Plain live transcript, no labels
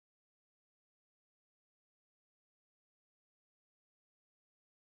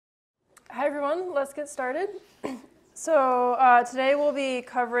Hi everyone, let's get started. Today we'll be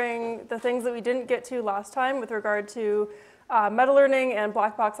covering the things that we didn't get to last time with regard to meta-learning and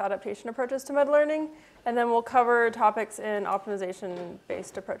black box adaptation approaches to meta-learning, and then we'll cover topics in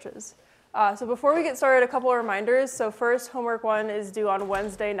optimization-based approaches. So before we get started, a couple of reminders. So first, homework 1 is due on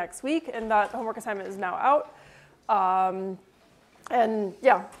Wednesday next week, and that homework assignment is now out. And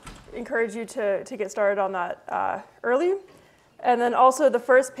yeah, encourage you to get started on that early. And then also the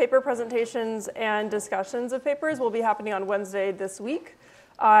first paper presentations and discussions of papers will be happening on Wednesday this week.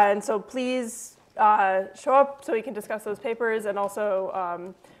 And so please show up so we can discuss those papers and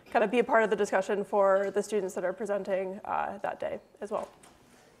also kind of be a part of the discussion for the students that are presenting that day as well.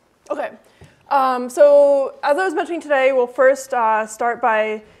 Okay, so as I was mentioning today, we'll first start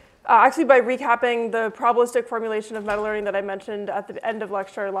by recapping the probabilistic formulation of meta-learning that I mentioned at the end of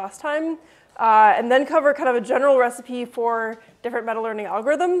lecture last time. And then cover kind of a general recipe for different meta-learning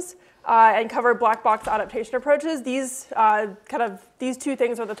algorithms and cover black box adaptation approaches. These two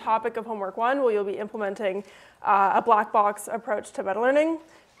things are the topic of homework 1, where you'll be implementing a black box approach to meta-learning.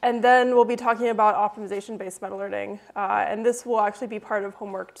 And then we'll be talking about optimization-based meta-learning. And this will actually be part of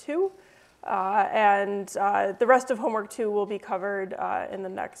homework 2. The rest of homework 2 will be covered in the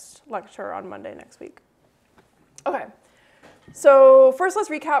next lecture on Monday next week. Okay. So first, let's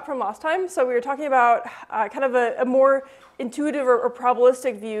recap from last time. So we were talking about kind of a more intuitive or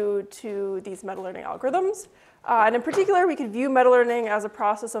probabilistic view to these meta-learning algorithms. And in particular, we could view meta-learning as a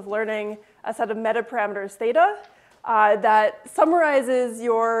process of learning a set of meta-parameters theta that summarizes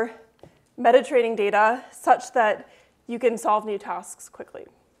your meta-training data such that you can solve new tasks quickly.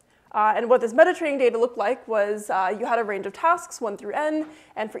 And what this meta-training data looked like was you had a range of tasks, 1 through n,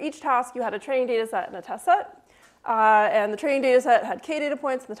 and for each task, you had a training data set and a test set. And the training data set had k data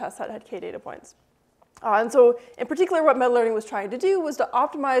points, and the test set had k data points. And so, in particular, what meta-learning was trying to do was to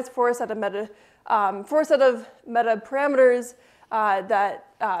optimize for a set of meta parameters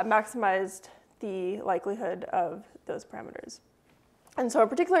that maximized the likelihood of those parameters. And so, in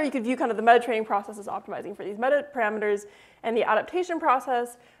particular, you could view kind of the meta-training process as optimizing for these meta parameters, and the adaptation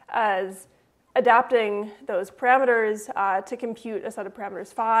process as adapting those parameters to compute a set of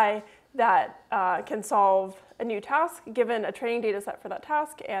parameters phi that can solve a new task given a training data set for that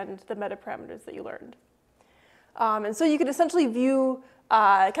task and the meta parameters that you learned. And so you could essentially view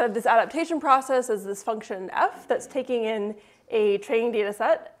kind of this adaptation process as this function f that's taking in a training data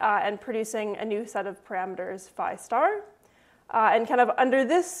set and producing a new set of parameters phi star. And kind of under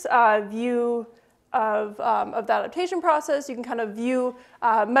this view of the adaptation process, you can kind of view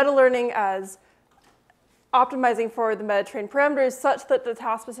meta-learning as optimizing for the meta-trained parameters such that the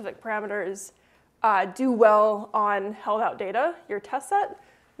task-specific parameters do well on held-out data, your test set,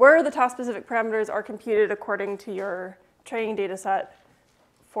 where the task-specific parameters are computed according to your training data set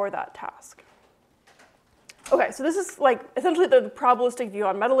for that task. Okay, so this is like essentially the probabilistic view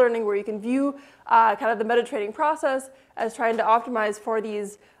on meta-learning, where you can view kind of the meta-training process as trying to optimize for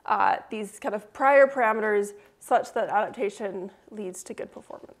these kind of prior parameters such that adaptation leads to good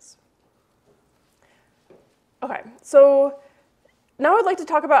performance. Okay, so now I'd like to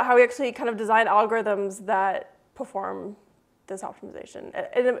talk about how we actually kind of design algorithms that perform this optimization,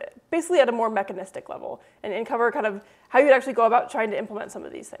 basically at a more mechanistic level, and cover kind of how you'd actually go about trying to implement some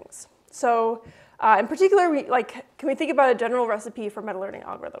of these things. So in particular, can we think about a general recipe for meta-learning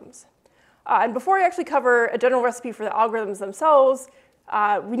algorithms? And before I actually cover a general recipe for the algorithms themselves,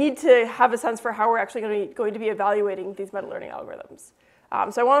 we need to have a sense for how we're actually going to be evaluating these meta-learning algorithms.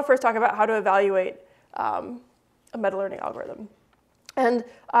 So I want to first talk about how to evaluate a meta-learning algorithm. And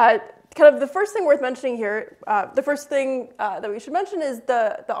kind of the first thing worth mentioning here, the first thing that we should mention is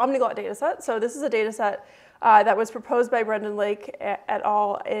the omniglot data set. So this is a data set that was proposed by Brendan Lake et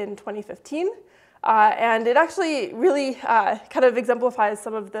al. In 2015. And it actually really kind of exemplifies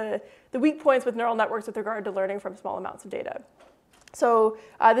some of the weak points with neural networks with regard to learning from small amounts of data. So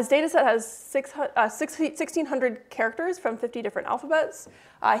this data set has 1,600 characters from 50 different alphabets.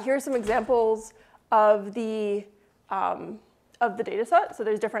 Here are some examples of the data set. So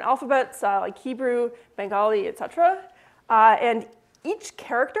there's different alphabets like Hebrew, Bengali, etc. And each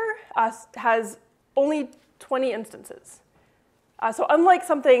character has only 20 instances. So unlike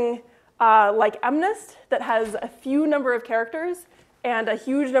something like MNIST that has a few number of characters and a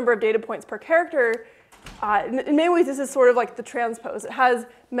huge number of data points per character, in many ways this is sort of like the transpose. It has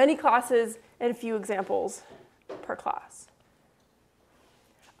many classes and few examples per class.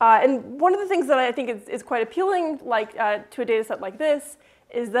 And one of the things that I think is quite appealing to a data set like this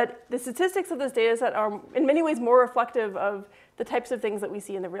is that the statistics of this data set are in many ways more reflective of the types of things that we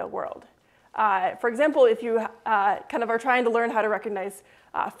see in the real world. For example, if you kind of are trying to learn how to recognize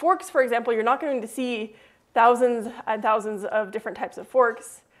forks, for example, you're not going to see thousands and thousands of different types of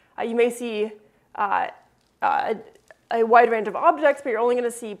forks. You may see a wide range of objects, but you're only going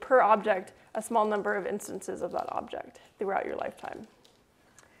to see per object a small number of instances of that object throughout your lifetime.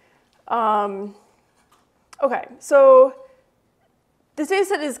 Okay, so this data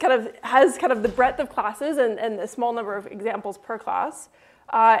set has kind of the breadth of classes and a small number of examples per class.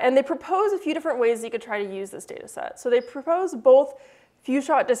 And they propose a few different ways you could try to use this data set. So they propose both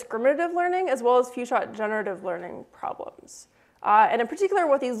few-shot discriminative learning as well as few-shot generative learning problems. And in particular,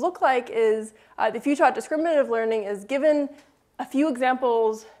 what these look like is the few-shot discriminative learning is given a few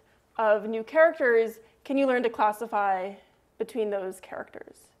examples of new characters, can you learn to classify between those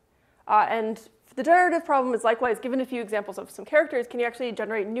characters? And the generative problem is likewise, given a few examples of some characters, can you actually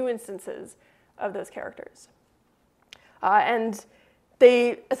generate new instances of those characters? And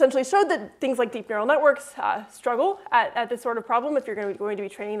they essentially showed that things like deep neural networks struggle at this sort of problem if you're going to be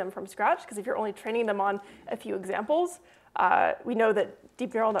training them from scratch, because if you're only training them on a few examples, we know that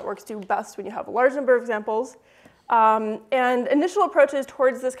deep neural networks do best when you have a large number of examples. And initial approaches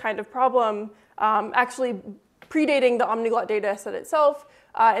towards this kind of problem, actually predating the omniglot data set itself,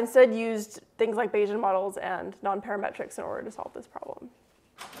 instead used things like Bayesian models and non-parametrics in order to solve this problem.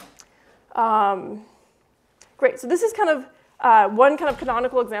 Great, so this is kind of one kind of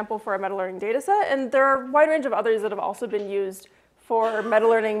canonical example for a meta-learning data set, and there are a wide range of others that have also been used for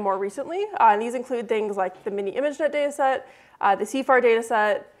meta-learning more recently. And these include things like the mini ImageNet data set, the CFAR data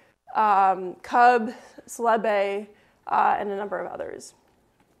set, Cub, CelebA, and a number of others.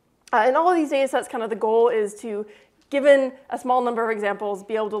 In all of these data sets, kind of the goal is to, given a small number of examples,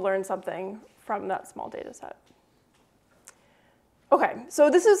 be able to learn something from that small data set. Okay, so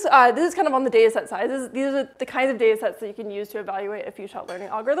this is kind of on the data set side. These are the kinds of data sets that you can use to evaluate a few-shot learning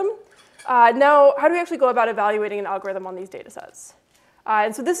algorithm. Now, how do we actually go about evaluating an algorithm on these data sets?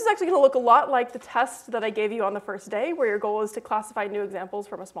 And so this is actually going to look a lot like the test that I gave you on the first day, where your goal is to classify new examples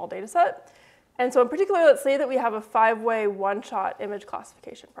from a small data set. And so in particular, let's say that we have a 5-way one-shot image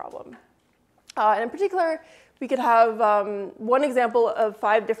classification problem. And in particular, we could have one example of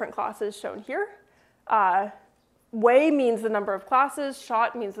 5 different classes shown here. Way means the number of classes,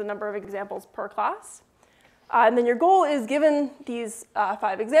 shot means the number of examples per class. And then your goal is, given these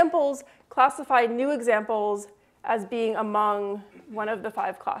 5 examples, classify new examples as being among one of the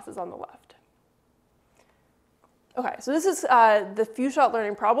 5 classes on the left. Okay, so this is the few-shot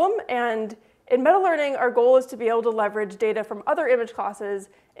learning problem. And in meta-learning, our goal is to be able to leverage data from other image classes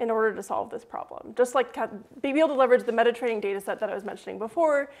in order to solve this problem. Just like be able to leverage the meta-training data set that I was mentioning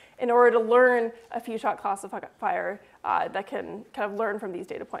before in order to learn a few-shot classifier that can kind of learn from these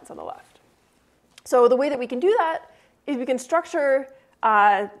data points on the left. So the way that we can do that is we can structure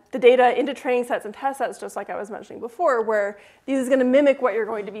the data into training sets and test sets, just like I was mentioning before, where these is going to mimic what you're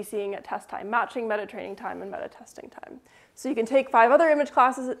going to be seeing at test time, matching meta-training time and meta-testing time. So you can take 5 other image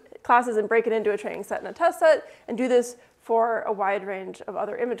classes and break it into a training set and a test set, and do this for a wide range of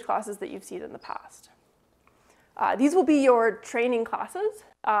other image classes that you've seen in the past. These will be your training classes,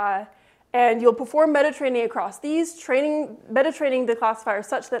 and you'll perform meta-training across these, meta-training the classifier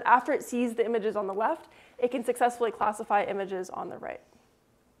such that after it sees the images on the left, it can successfully classify images on the right.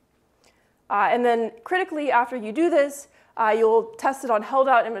 And then critically, after you do this, you'll test it on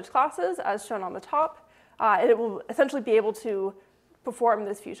held-out image classes, as shown on the top, and it will essentially be able to perform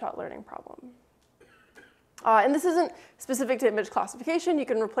this few-shot learning problem. And this isn't specific to image classification. You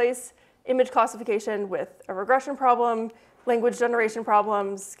can replace image classification with a regression problem, language generation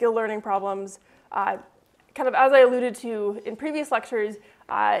problems, skill learning problems. Kind of as I alluded to in previous lectures,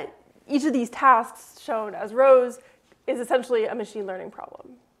 each of these tasks shown as rows is essentially a machine learning problem.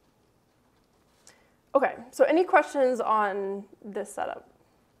 Okay, so any questions on this setup?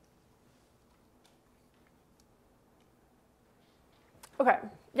 Okay,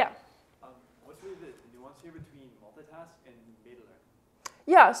 yeah. What's really the nuance here between multitask and beta learning?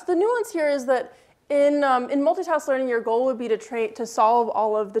 Yeah, so the nuance here is that in multitask learning, your goal would be to solve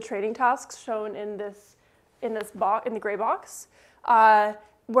all of the training tasks shown in the gray box.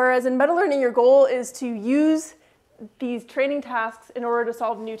 Whereas in meta learning, your goal is to use these training tasks in order to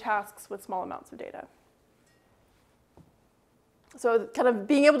solve new tasks with small amounts of data. So kind of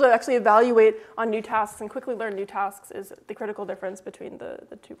being able to actually evaluate on new tasks and quickly learn new tasks is the critical difference between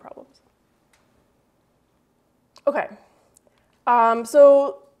the 2 problems. Okay,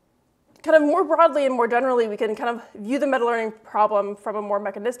 so kind of more broadly and more generally, we can kind of view the meta-learning problem from a more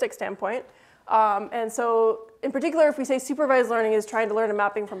mechanistic standpoint. And so in particular, if we say supervised learning is trying to learn a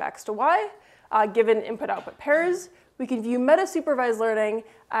mapping from X to Y, given input-output pairs, we can view meta-supervised learning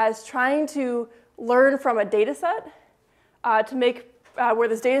as trying to learn from a data set to make where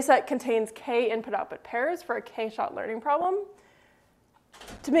this data set contains k input-output pairs for a k-shot learning problem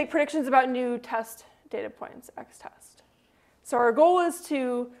to make predictions about new test data points, x-test. So our goal is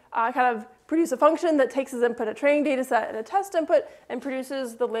to kind of produce a function that takes as input a training data set and a test input and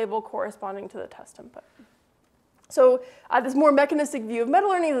produces the label corresponding to the test input. So this more mechanistic view of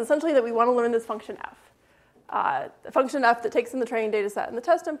meta-learning is essentially that we want to learn this function f. The function f that takes in the training data set and the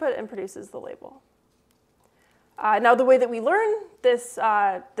test input and produces the label. Now the way that we learn this,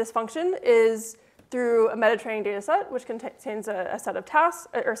 this function is through a meta-training data set, which contains a set of tasks,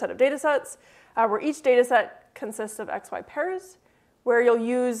 or a set of data sets, where each data set consists of xy pairs, where you'll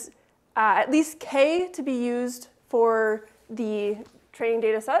use at least k to be used for the training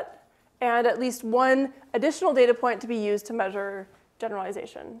data set, and at least one additional data point to be used to measure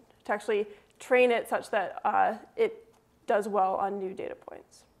generalization, to actually train it such that it does well on new data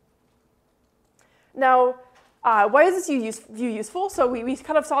points. Now, why is this view useful? So we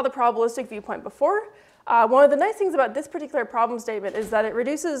kind of saw the probabilistic viewpoint before. One of the nice things about this particular problem statement is that it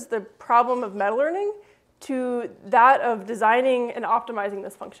reduces the problem of meta-learning to that of designing and optimizing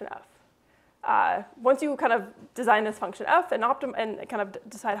this function f. Once you kind of design this function f and kind of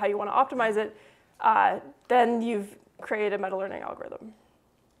decide how you want to optimize it, then you've created a meta-learning algorithm.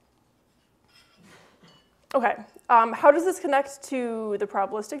 Okay, how does this connect to the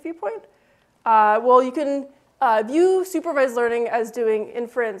probabilistic viewpoint? Well, you can view supervised learning as doing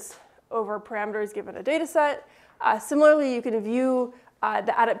inference over parameters given a data set. Similarly, you can view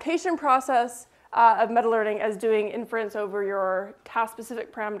the adaptation process of meta-learning as doing inference over your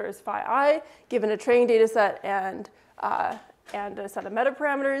task-specific parameters phi I, given a training data set and a set of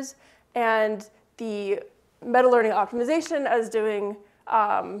meta-parameters, and the meta-learning optimization as doing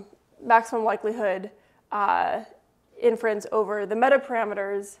maximum likelihood inference over the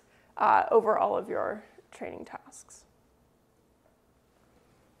meta-parameters over all of your training tasks.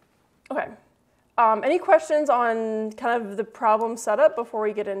 Okay, any questions on kind of the problem setup before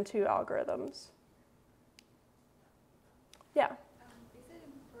we get into algorithms? Yeah? Is it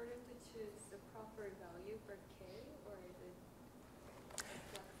important to choose the proper value for k, or is it flexible?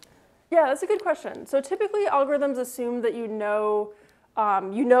 Yeah, that's a good question. So typically algorithms assume that you know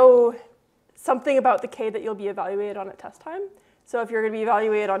something about the k that you'll be evaluated on at test time. So if you're going to be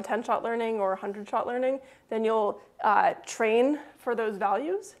evaluated on 10-shot learning or 100-shot learning, then you'll train for those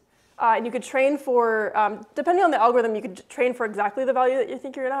values. And you could train for, depending on the algorithm, you could train for exactly the value that you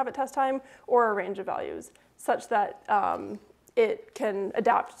think you're going to have at test time or a range of values, such that it can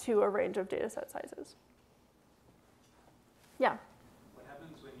adapt to a range of data set sizes. Yeah? What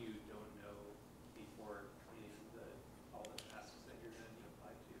happens when you don't know before training all the tasks that you're going to be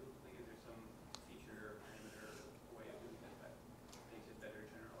applied to? Like, is there some feature or parameter or way of doing that makes it better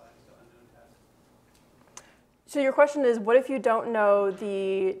generalized to unknown tasks? So your question is, what if you don't know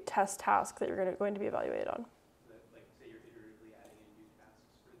the test task that you're going to be evaluated on? Like, say you're iteratively adding in new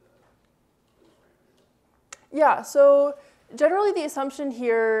tasks for those parameters. Yeah, so generally the assumption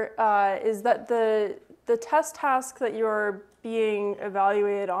here is that the test task that you're being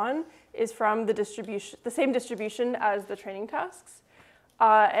evaluated on is from the same distribution as the training tasks.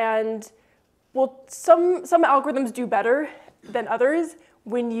 And well, some algorithms do better than others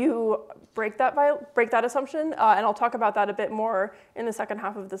when you break that assumption, and I'll talk about that a bit more in the second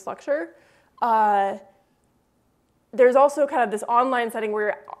half of this lecture. There's also kind of this online setting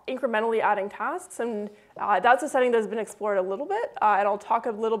where you're incrementally adding tasks, and that's a setting that's been explored a little bit, and I'll talk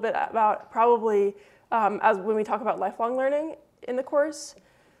a little bit about probably as when we talk about lifelong learning in the course.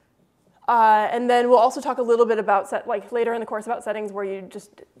 And then we'll also talk a little bit about later in the course about settings where you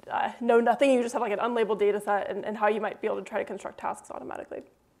just know nothing, you just have like an unlabeled data set, and how you might be able to try to construct tasks automatically.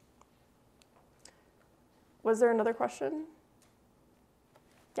 Was there another question?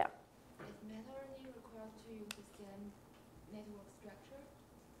 Yeah. Is meta-learning required to use the same network structure?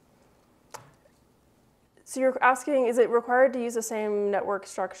 So you're asking, is it required to use the same network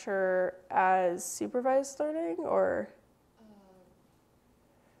structure as supervised learning, or?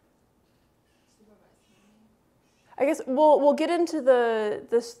 Supervised learning. I guess we'll get into the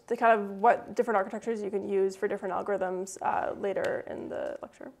kind of what different architectures you can use for different algorithms later in the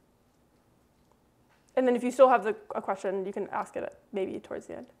lecture. And then if you still have a question, you can ask it maybe towards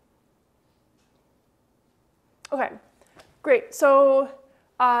the end. Okay, great. So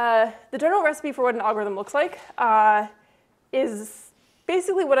the general recipe for what an algorithm looks like is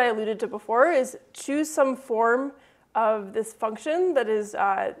basically what I alluded to before, is choose some form of this function that is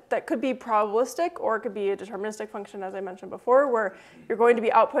that could be probabilistic, or it could be a deterministic function, as I mentioned before, where you're going to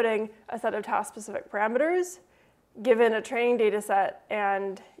be outputting a set of task-specific parameters. given a training data set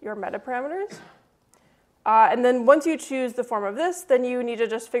and your metaparameters. And then once you choose the form of this, then you need to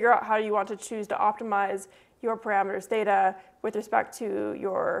just figure out how you want to choose to optimize your parameters data with respect to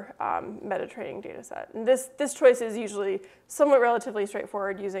your meta training data set. And this choice is usually somewhat relatively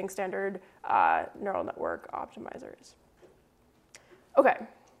straightforward using standard neural network optimizers. Okay,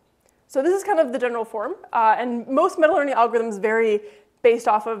 so this is kind of the general form. And most meta-learning algorithms vary based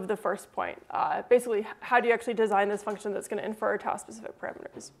off of the first point. Basically, how do you actually design this function that's going to infer task-specific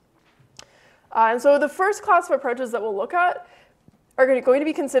parameters? And so the first class of approaches that we'll look at are going to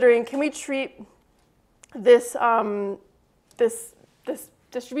be considering, can we treat this, this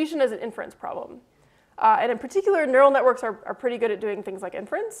distribution as an inference problem? And in particular, neural networks are pretty good at doing things like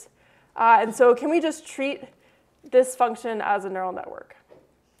inference. And so can we just treat this function as a neural network?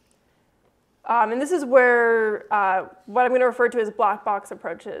 And this is where what I'm going to refer to as black box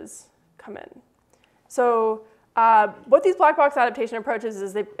approaches come in. So what these black box adaptation approaches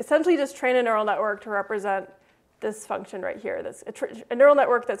is they essentially just train a neural network to represent this function right here. That's a neural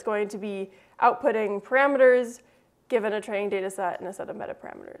network that's going to be outputting parameters given a training data set and a set of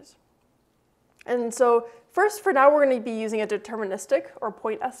metaparameters. And so first, for now, we're going to be using a deterministic or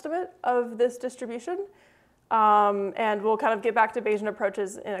point estimate of this distribution. And we'll kind of get back to Bayesian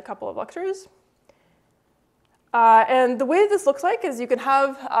approaches in a couple of lectures. And the way this looks like is you can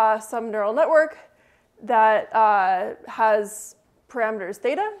have some neural network that has parameters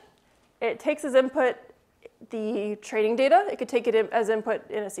theta. It takes as input the training data. It could take it as input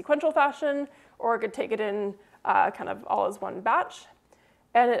in a sequential fashion, or it could take it in kind of all as one batch.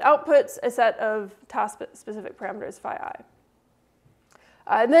 And it outputs a set of task-specific parameters phi I.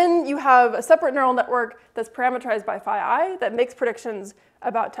 And then you have a separate neural network that's parameterized by phi I that makes predictions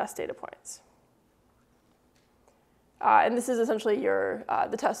about test data points. And this is essentially your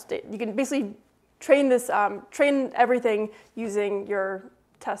the test data. You can basically train this, train everything using your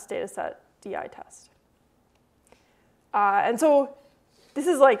test data set DI test. And so this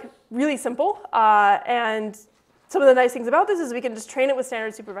is like really simple. And some of the nice things about this is we can just train it with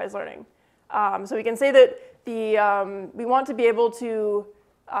standard supervised learning. So we can say that we want to be able to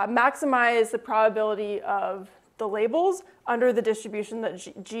maximize the probability of the labels under the distribution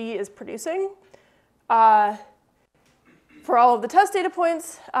that G is producing for all of the test data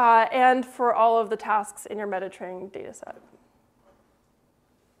points and for all of the tasks in your meta-training data set.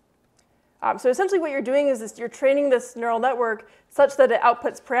 So essentially what you're doing is you're training this neural network such that it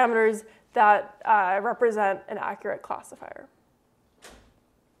outputs parameters that represent an accurate classifier.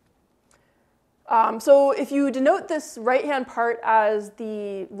 So if you denote this right-hand part as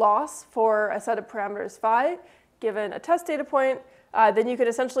the loss for a set of parameters phi, given a test data point, then you could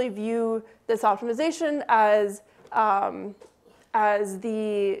essentially view this optimization as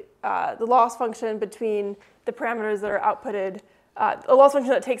the loss function between the parameters that are outputted, a loss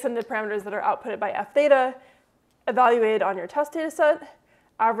function that takes in the parameters that are outputted by f theta, evaluated on your test data set,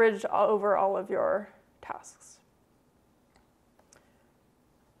 averaged over all of your tasks.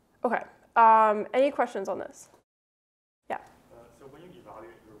 Okay. Any questions on this? Yeah. So when you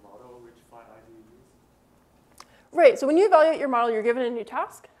evaluate your model, which phi I do you use? Right. So when you evaluate your model, you're given a new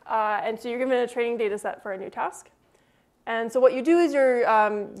task. And so you're given a training data set for a new task. And so what you do is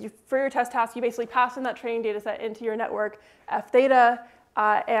for your test task, you basically pass in that training data set into your network f theta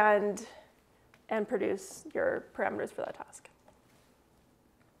and produce your parameters for that task.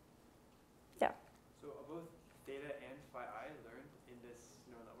 Yeah. So are both theta and phi I learned in this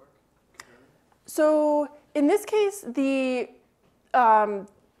neural network? So in this case,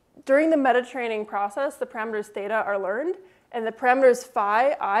 during the meta-training process, the parameters theta are learned, and the parameters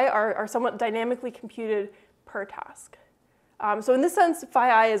phi I are somewhat dynamically computed per task. So in this sense, phi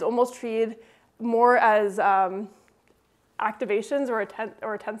I is almost treated more as activations or a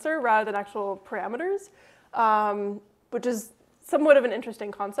tensor rather than actual parameters, which is somewhat of an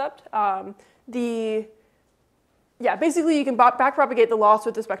interesting concept. Basically you can backpropagate the loss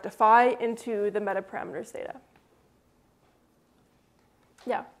with respect to phi into the metaparameters theta.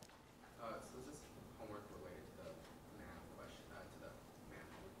 Yeah. So this is homework related to the math question, to the math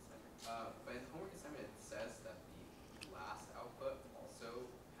homework assignment. But in the homework assignment, it says that the last output also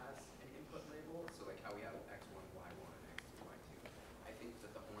has an input label. So like how we have x1, y1, and x2, y2. I think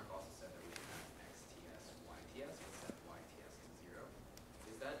that the homework also said that we should have xts, yts, and set yts to 0.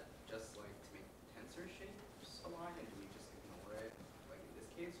 Is that just like to make tensor shapes align, and do we just ignore it like in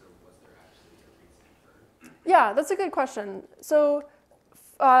this case, or was there actually a reason for? Yeah, that's a good question. So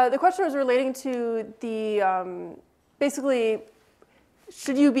the question was relating to the, basically,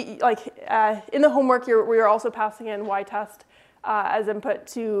 should you be, like, in the homework, we're also passing in y-test as input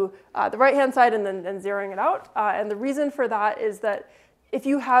to the right-hand side and then zeroing it out. And the reason for that is that if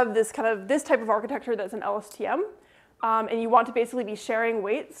you have this type of architecture that's an LSTM, and you want to basically be sharing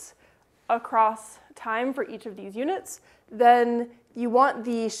weights across time for each of these units, then you want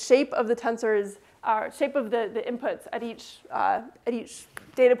the shape of the tensors, shape of the inputs at each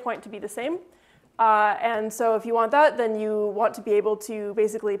data point to be the same. And so if you want that, then you want to be able to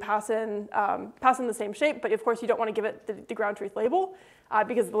basically pass in the same shape, but of course you don't want to give it the ground truth label,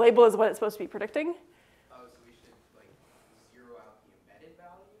 because the label is what it's supposed to be predicting. Oh, so we should like zero out the embedded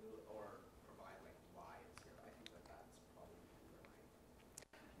value or provide like y as zero. I think that that's probably where my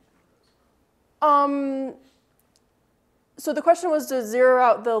confusion goes from. So the question was to zero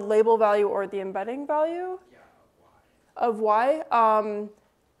out the label value or the embedding value? Yeah, of y. Of y.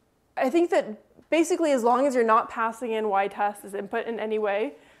 I think that basically as long as you're not passing in y test as input in any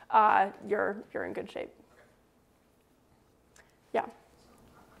way, you're in good shape. Yeah.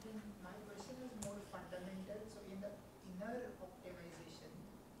 Again, my question is more fundamental. So in the inner optimization,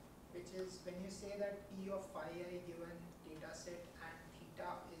 which is when you say that P of phi I given data set and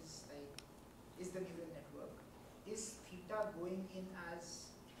theta is the neural network, is theta going in as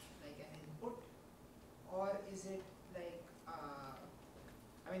like an input, or is it like, I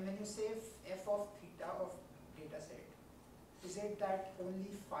mean, when you say f of theta of data set, is it that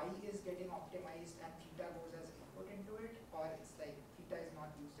only phi is getting optimized and theta goes as input into it, or it's like theta is not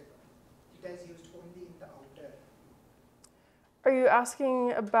used at all? Theta is used only in the outer. Are you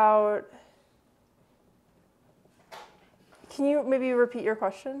asking about, can you maybe repeat your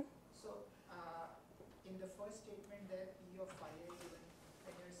question? So in the first statement there, P of phi I given,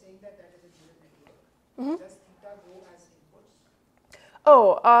 when you're saying that that is a neural network, does theta go as inputs?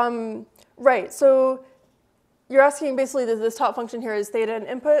 Oh, right. So you're asking basically this top function here is theta an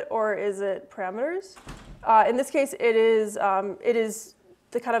input or is it parameters? In this case, it is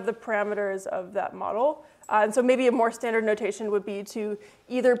the kind of the parameters of that model. And so maybe a more standard notation would be to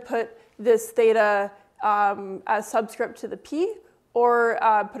either put this theta as subscript to the p, or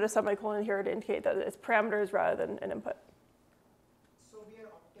put a semicolon here to indicate that it's parameters rather than an input. So we are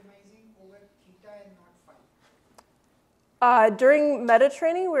optimizing over theta and not phi. During meta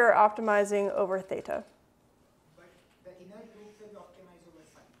training, we are optimizing over theta. But the inner loop will optimize over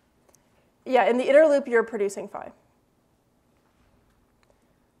phi. Yeah, in the inner loop, you're producing phi.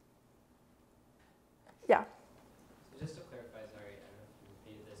 Yeah. So just to clarify, sorry, I don't know if you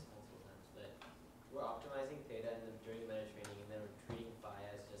repeated this multiple times, but we're optimizing theta and then during meta training, and then we're treating phi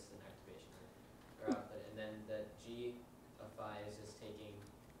as just an activation or output, and then the g of phi is just taking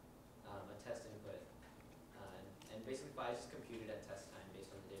a test input, and basically phi is just computed at test time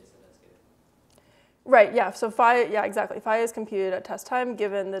based on the data set that's given. Right, yeah, so phi, yeah, exactly. Phi is computed at test time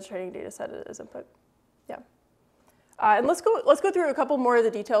given the training data set as input. Yeah. And let's go through a couple more of the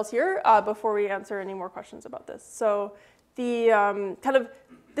details here before we answer any more questions about this. So the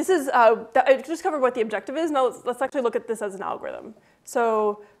this is, I just covered what the objective is. Now let's actually look at this as an algorithm.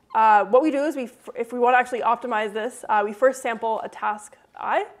 So what we do is if we want to actually optimize this, we first sample a task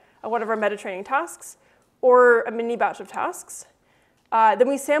I, one of our meta training tasks, or a mini batch of tasks. Then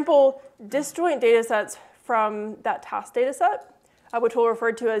we sample disjoint data sets from that task data set, which we'll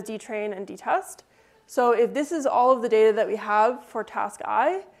refer to as dtrain and dtest. So if this is all of the data that we have for task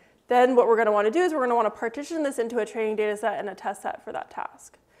I, then what we're going to want to do is we're going to want to partition this into a training data set and a test set for that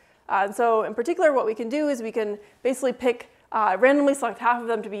task. And so in particular, what we can do is we can basically randomly select half of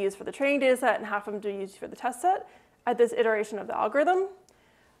them to be used for the training data set and half of them to be used for the test set at this iteration of the algorithm.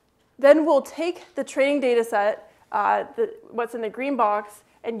 Then we'll take the training data set, what's in the green box,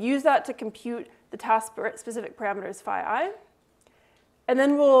 and use that to compute the task-specific parameters phi I. And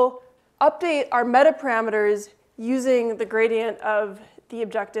then we'll update our meta parameters using the gradient of the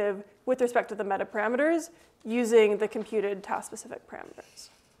objective with respect to the meta parameters using the computed task-specific parameters.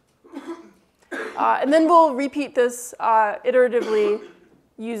 And then we'll repeat this iteratively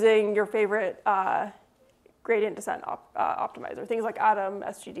using your favorite gradient descent optimizer, things like Atom,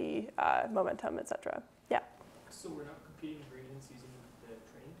 SGD, Momentum, etc. Yeah. So we're not computing gradients using the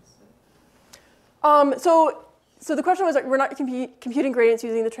training set? So the question was, we're not computing gradients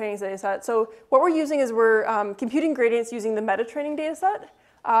using the training data set. So what we're using is we're computing gradients using the meta training data set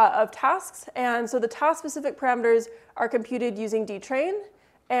of tasks. And so the task-specific parameters are computed using dtrain.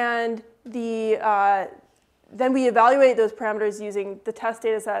 And then we evaluate those parameters using the test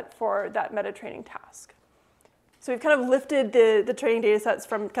data set for that meta training task. So we've kind of lifted the training data sets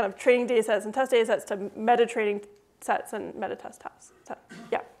from kind of training data sets and test data sets to meta training sets and meta test tasks. So,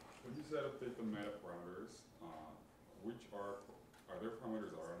 yeah. When you said update the meta parameters, which are there parameters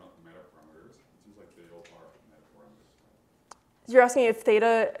that are not meta parameters? It seems like they all are meta parameters. You're asking if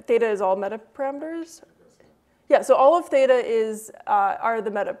theta is all meta parameters? Yeah, so all of theta are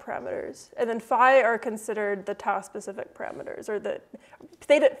the meta parameters, and then phi are considered the task-specific parameters, or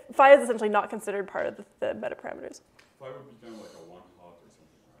phi is essentially not considered part of the meta parameters. Phi would be kind of like a one-hot or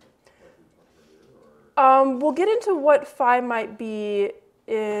something, right? Like we talked earlier, or? We'll get into what phi might be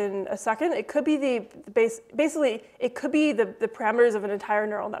in a second. It could be basically it could be the parameters of an entire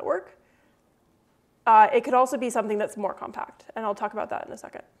neural network. It could also be something that's more compact, and I'll talk about that in a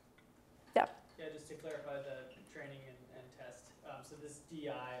second. Yeah. Yeah, just to clarify the training and test. So this DI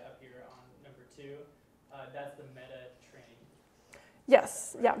up here on number 2, that's the meta training.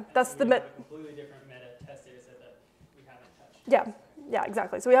 Yes. Right? Yeah. And That's so the we meta. have a completely different meta test data set that we haven't touched. Yeah. Yeah.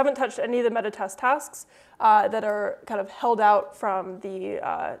 Exactly. So we haven't touched any of the meta test tasks that are kind of held out from the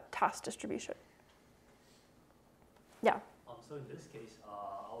task distribution. Yeah. So in this case,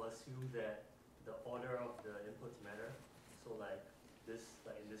 I'll assume that the order of the inputs matter. So like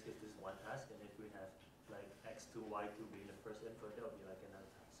in this case, this is one task, and if we have like x2, y2 being the first input, that'll be like another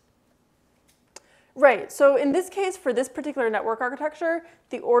task. Right. So in this case, for this particular network architecture,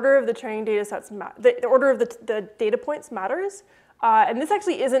 the order of the training data sets, the order of the data points matters. And this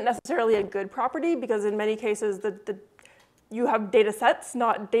actually isn't necessarily a good property because in many cases, you have data sets,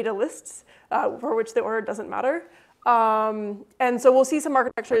 not data lists, for which the order doesn't matter. And so we'll see some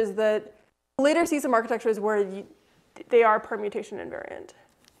architectures that later see some architectures where they are permutation invariant.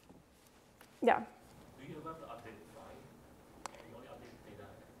 Yeah. Do you have to update phi? You only update data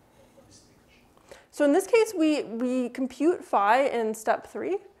on this stage. So in this case, we compute phi in step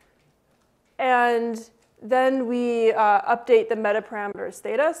 3, and then we update the meta parameters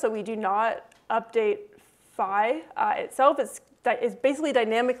theta. So we do not update phi itself. It's basically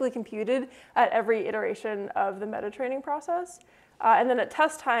dynamically computed at every iteration of the meta training process. And then at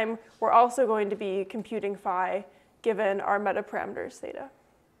test time, we're also going to be computing phi given our meta parameters theta.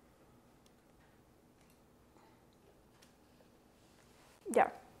 Yeah.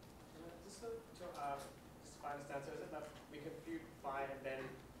 Just to understand, so is it that we compute phi and then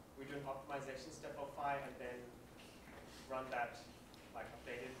we do an optimization step of phi and then run that like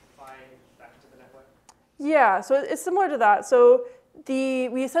updated phi back to the network? Yeah, so it's similar to that. So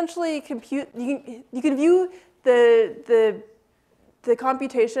we essentially compute. You can view the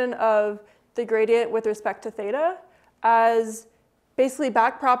computation of the gradient with respect to theta as basically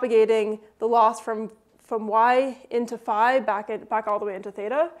backpropagating the loss from y into phi back all the way into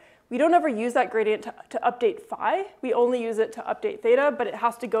theta. We don't ever use that gradient to update phi. We only use it to update theta, but it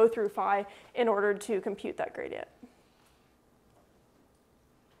has to go through phi in order to compute that gradient.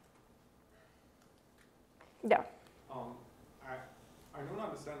 Yeah. I don't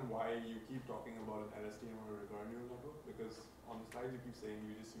understand why you keep talking about an LSTM or a recurrent neural network, because on the slides you keep saying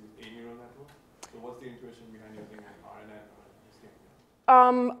you just use a neural network. So what's the intuition behind using an RNN or an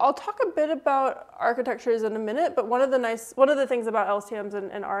LSTM? I'll talk a bit about architectures in a minute, but one of the things about LSTMs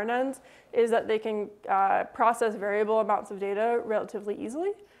and RNNs is that they can process variable amounts of data relatively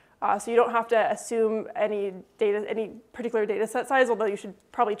easily. So you don't have to assume any particular data set size, although you should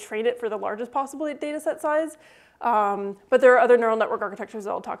probably train it for the largest possible data set size. But there are other neural network architectures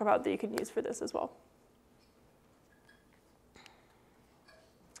that I'll talk about that you can use for this as well.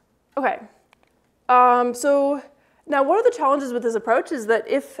 Okay. So now one of the challenges with this approach is that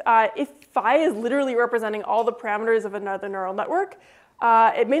if phi is literally representing all the parameters of another neural network,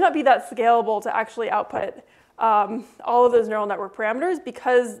 it may not be that scalable to actually output all of those neural network parameters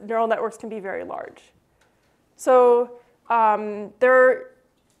because neural networks can be very large. So there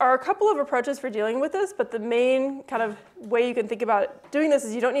are a couple of approaches for dealing with this, but the main kind of way you can think about doing this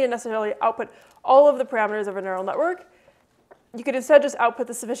is you don't need to necessarily output all of the parameters of a neural network. You could instead just output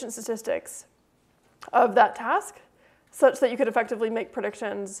the sufficient statistics of that task such that you could effectively make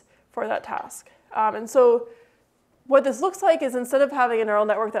predictions for that task. And so what this looks like is instead of having a neural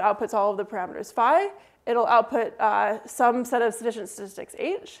network that outputs all of the parameters phi, it'll output some set of sufficient statistics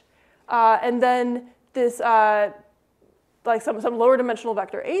h, and then this like some lower dimensional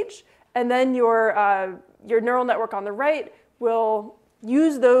vector h, and then your neural network on the right will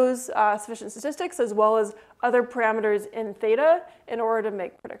use those sufficient statistics as well as other parameters in theta in order to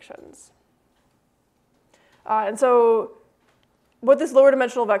make predictions. And so what this lower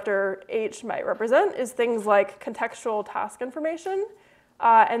dimensional vector h might represent is things like contextual task information.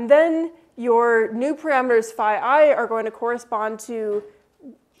 And then your new parameters phi I are going to correspond to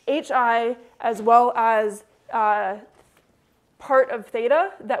hi as well as part of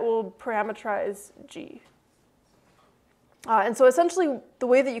theta that will parameterize g. And so essentially the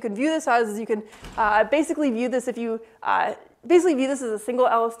way that you can view this as is you can basically view this as a single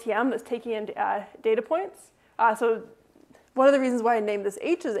LSTM that's taking in data points. So one of the reasons why I named this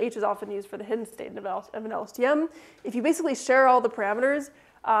H is often used for the hidden state of an LSTM. If you basically share all the parameters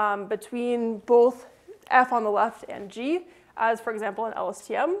between both F on the left and G, as for example an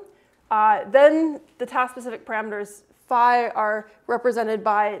LSTM, then the task-specific parameters phi are represented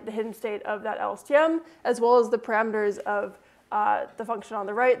by the hidden state of that LSTM, as well as the parameters of the function on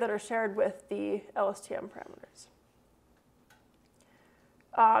the right that are shared with the LSTM parameters.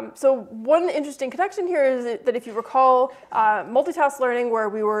 So one interesting connection here is that if you recall multitask learning, where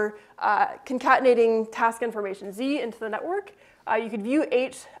we were concatenating task information Z into the network, you could view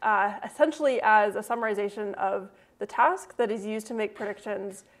H essentially as a summarization of the task that is used to make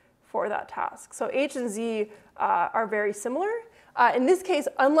predictions for that task. So H and Z are very similar. In this case,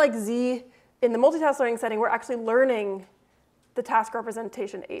 unlike Z, in the multitask learning setting, we're actually learning the task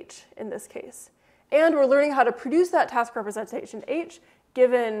representation H in this case. And we're learning how to produce that task representation H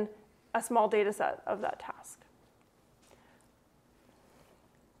given a small data set of that task.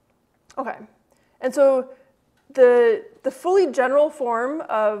 Okay, and so the fully general form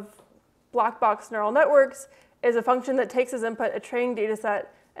of black box neural networks is a function that takes as input a training data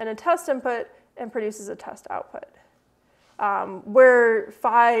set and a test input and produces a test output, where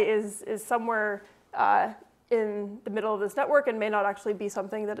phi is somewhere in the middle of this network and may not actually be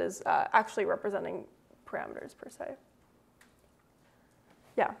something that is actually representing parameters per se.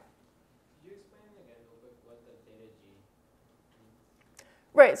 Yeah? Could you explain again real quick what the theta G means?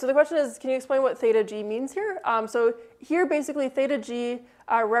 Right, so the question is, can you explain what theta G means here? So here basically theta G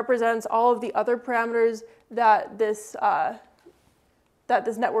represents all of the other parameters that this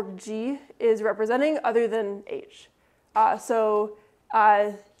network G is representing other than H.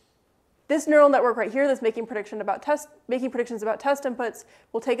 This neural network right here that's making predictions about test inputs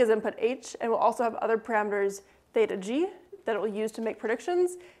will take as input H and will also have other parameters theta G that it will use to make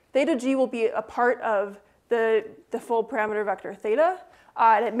predictions. Theta G will be a part of the full parameter vector theta,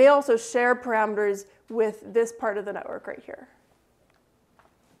 and it may also share parameters with this part of the network right here.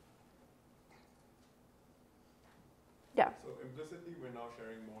 Yeah? So implicitly, we're now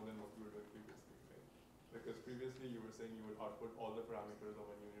sharing more than what we were doing previously, right? Because previously you were saying you would output all the parameters of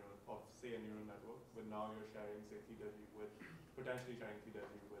a say a neural network, but now you're sharing, say, theta G with, potentially sharing theta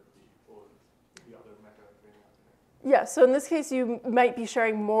G with the other meta training architecture. Yeah, so in this case, you might be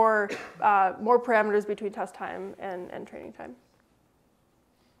sharing more parameters between test time and training time.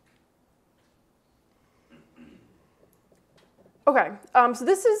 Okay, so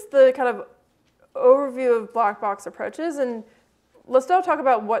this is the kind of overview of black box approaches, and let's now talk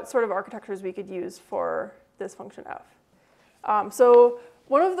about what sort of architectures we could use for this function F. So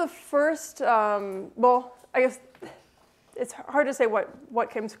one of the first, well, I guess it's hard to say what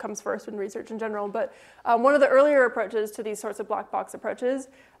comes first in research in general, but one of the earlier approaches to these sorts of black box approaches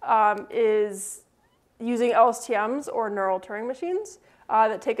is using LSTMs or neural Turing machines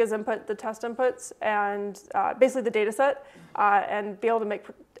that take as input the test inputs and basically the data set and be able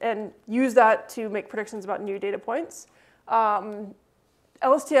to use that to make predictions about new data points.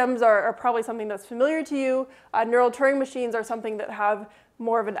 LSTMs are probably something that's familiar to you. Neural Turing machines are something that have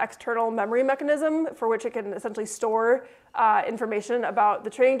more of an external memory mechanism for which it can essentially store information about the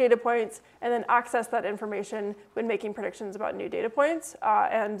training data points and then access that information when making predictions about new data points.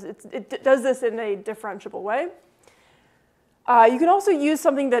 And it does this in a differentiable way. You can also use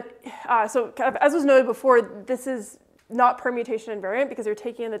something that, so kind of, as was noted before, this is not permutation invariant because you're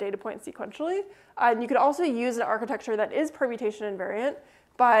taking in the data points sequentially. And you could also use an architecture that is permutation invariant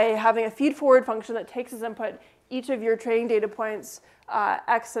by having a feed-forward function that takes as input each of your training data points,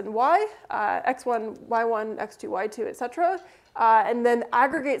 x and y, x1, y1, x2, y2, et cetera, and then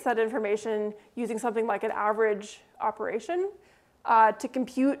aggregates that information using something like an average operation to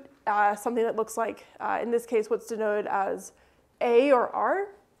compute something that looks like, in this case, what's denoted as A or R.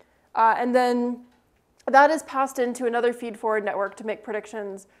 And then that is passed into another feed-forward network to make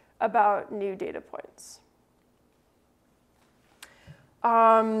predictions about new data points.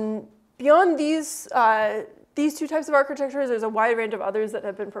 Beyond these two types of architectures, there's a wide range of others that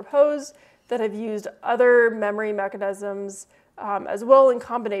have been proposed that have used other memory mechanisms as well in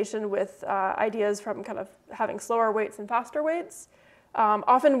combination with ideas from kind of having slower weights and faster weights.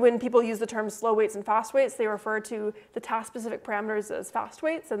 Often when people use the term slow weights and fast weights, they refer to the task-specific parameters as fast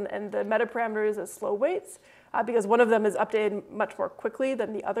weights and the meta-parameters as slow weights, because one of them is updated much more quickly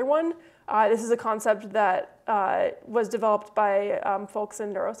than the other one. This is a concept that was developed by folks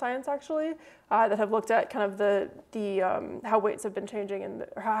in neuroscience, actually, that have looked at kind of how weights have been changing and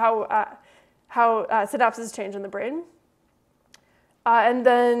how synapses change in the brain. And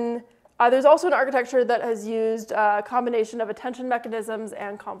then There's also an architecture that has used a combination of attention mechanisms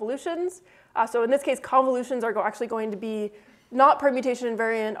and convolutions. So in this case, convolutions are actually going to be not permutation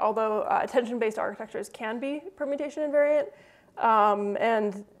invariant, although attention-based architectures can be permutation invariant.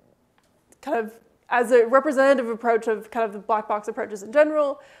 And kind of as a representative approach of kind of the black box approaches in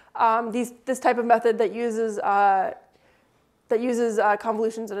general, this type of method that uses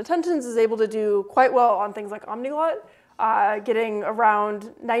convolutions and attentions is able to do quite well on things like omniglot, getting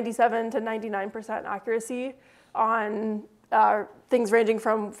around 97 to 99% accuracy on things ranging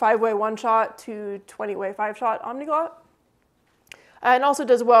from 5-way one-shot to 20-way 5-shot omniglot. And also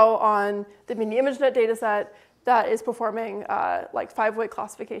does well on the mini ImageNet dataset that is performing like 5-way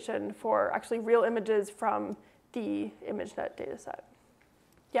classification for actually real images from the ImageNet dataset.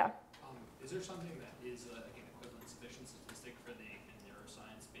 Yeah? Is there something that is like an equivalent sufficient statistic for the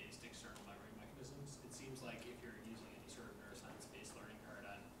neuroscience-based external memory mechanisms? It seems like if you're using any sort of neuroscience-based learning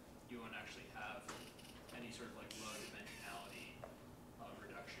paradigm, you won't actually have any sort of like low dimensionality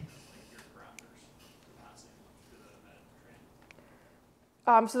reduction of like your parameters passing through the meta train.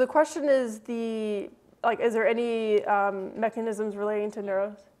 So the question is is there any mechanisms relating to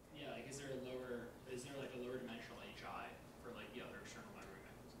neuros? Yeah, like is there like a lower dimensional HI for like the other external memory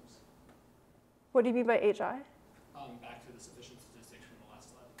mechanisms? What do you mean by HI? Back to the sufficient statistics from the last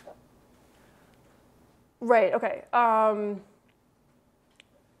slide. Right, okay.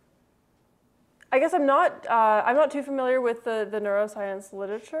 I guess I'm not too familiar with the neuroscience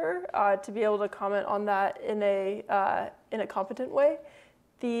literature to be able to comment on that in a competent way.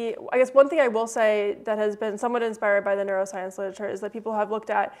 I guess one thing I will say that has been somewhat inspired by the neuroscience literature is that people have looked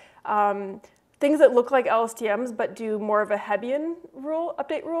at things that look like LSTMs but do more of a Hebbian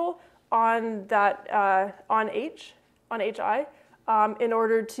update rule on that on HI in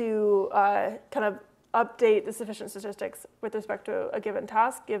order to kind of update the sufficient statistics with respect to a given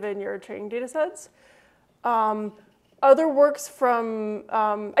task given your training data sets. Other works from,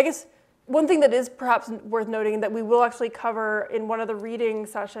 I guess, one thing that is perhaps worth noting that we will actually cover in one of the reading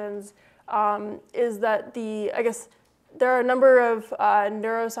sessions is that I guess there are a number of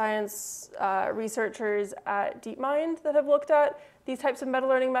neuroscience researchers at DeepMind that have looked at these types of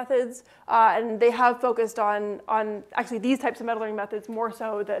meta-learning methods, and they have focused on actually these types of meta-learning methods more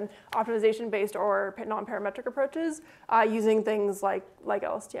so than optimization-based or non-parametric approaches using things like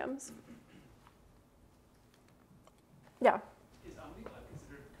LSTMs. Yeah. Is omniglot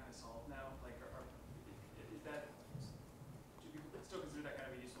considered kind of solved now? Like, is that, do people still consider that kind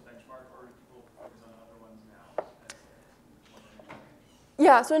of a useful benchmark, or do people focus on other ones now?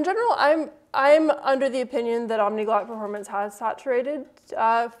 Yeah, so in general, I'm under the opinion that omniglot performance has saturated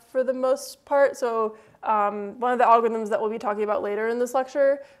for the most part. So one of the algorithms that we'll be talking about later in this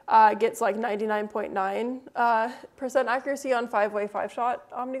lecture gets like 99.9% accuracy on 5-way 5-shot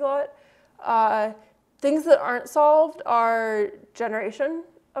omniglot. Things that aren't solved are generation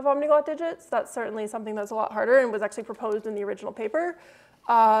of omniglot digits. That's certainly something that's a lot harder and was actually proposed in the original paper.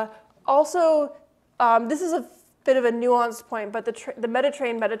 Also, this is a bit of a nuanced point, but the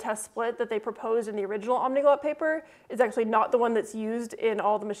meta-train meta-test split that they proposed in the original omniglot paper is actually not the one that's used in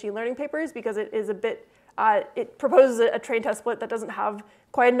all the machine learning papers because it is a bit, it proposes a train test split that doesn't have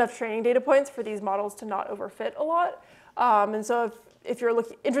quite enough training data points for these models to not overfit a lot. And so if you're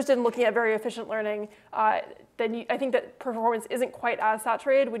interested in looking at very efficient learning, then I think that performance isn't quite as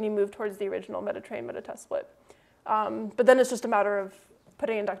saturated when you move towards the original meta-train meta-test split. But then it's just a matter of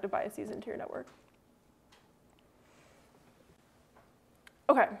putting inductive biases into your network.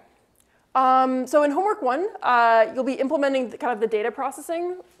 Okay. So in homework 1, you'll be implementing kind of the data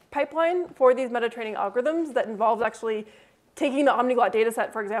processing pipeline for these meta-training algorithms that involves actually taking the omniglot data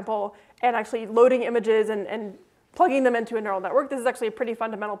set, for example, and actually loading images and plugging them into a neural network. This is actually a pretty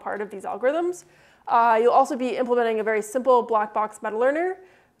fundamental part of these algorithms. You'll also be implementing a very simple black box meta-learner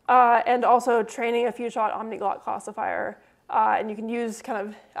and also training a few-shot omniglot classifier. And you can use kind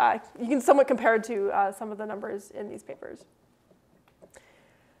of, you can somewhat compare it to some of the numbers in these papers.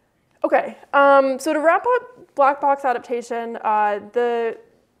 Okay, so to wrap up black box adaptation, the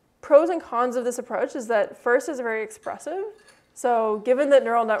pros and cons of this approach is that first is very expressive. So given that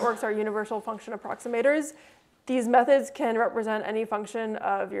neural networks are universal function approximators, these methods can represent any function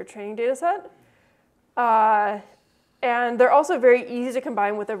of your training data set. And they're also very easy to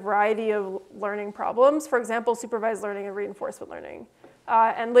combine with a variety of learning problems, for example, supervised learning and reinforcement learning.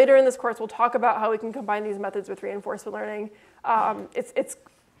 And later in this course, we'll talk about how we can combine these methods with reinforcement learning.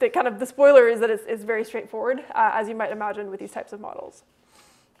 The spoiler is that it's very straightforward, as you might imagine with these types of models.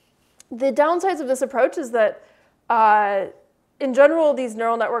 The downsides of this approach is that in general, these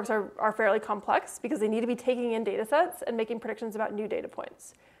neural networks are fairly complex because they need to be taking in data sets and making predictions about new data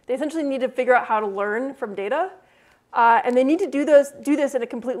points. They essentially need to figure out how to learn from data. And they need to do this in a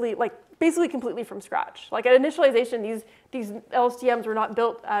completely, basically completely from scratch. Like at initialization, these LSTMs were not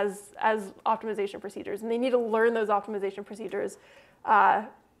built as optimization procedures, and they need to learn those optimization procedures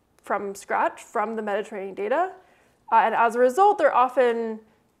from scratch, from the meta-training data. And as a result, they're often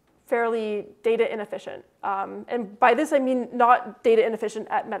fairly data inefficient. And by this, I mean not data inefficient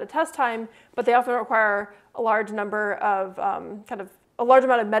at meta test time, but they often require a large number of a large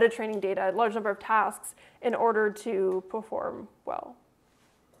amount of meta training data, a large number of tasks in order to perform well.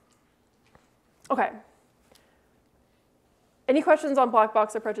 Okay. Any questions on black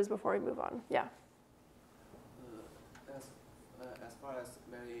box approaches before we move on? Yeah. As far as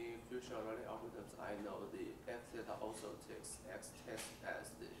many future learning algorithms, I know the F theta also takes X test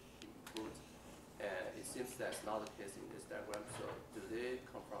as the input, and it seems that's not the case in this diagram. So do they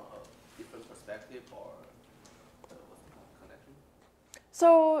come from a different perspective, or what's the connection?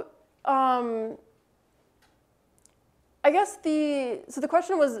 So I guess the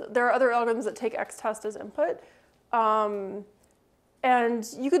question was, there are other algorithms that take X test as input, and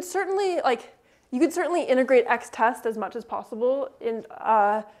you could certainly integrate X test as much as possible into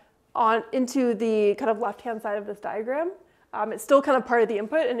the kind of left-hand side of this diagram. It's still kind of part of the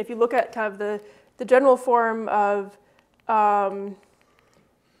input, and if you look at kind of the general form of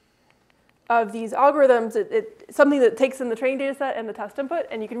these algorithms, it's something that takes in the training data set and the test input,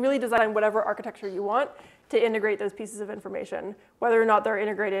 and you can really design whatever architecture you want to integrate those pieces of information, whether or not they're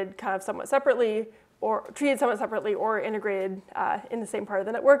integrated kind of somewhat separately or treated somewhat separately or integrated in the same part of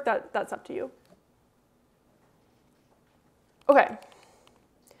the network. That's up to you. Okay.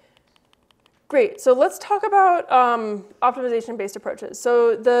 Great, so let's talk about optimization-based approaches.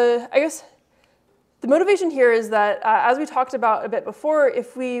 So I guess the motivation here is that, as we talked about a bit before,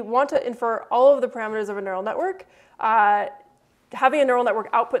 if we want to infer all of the parameters of a neural network, having a neural network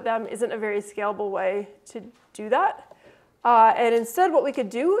output them isn't a very scalable way to do that. And instead, what we could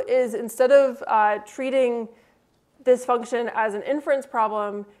do is, instead of treating this function as an inference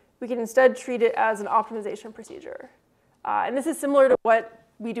problem, we can instead treat it as an optimization procedure. And this is similar to what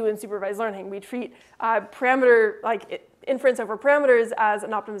we do in supervised learning. We treat inference over parameters as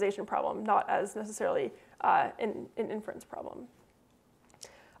an optimization problem, not as necessarily an inference problem.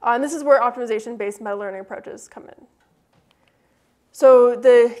 And this is where optimization-based meta-learning approaches come in. So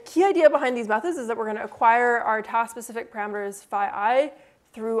the key idea behind these methods is that we're going to acquire our task-specific parameters phi I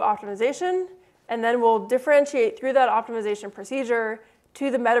through optimization, and then we'll differentiate through that optimization procedure to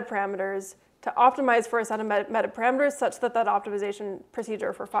the meta-parameters to optimize for a set of meta-parameters such that that optimization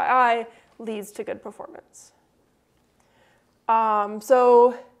procedure for phi I leads to good performance.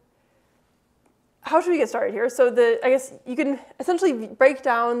 So how should we get started here? So I guess you can essentially break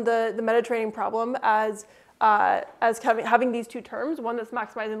down the meta-training problem as having these two terms, one that's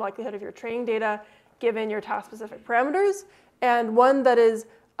maximizing the likelihood of your training data given your task-specific parameters, and one that is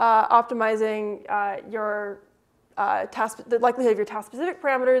optimizing the likelihood of your task-specific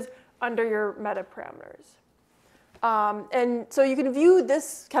parameters under your meta parameters. And so you can view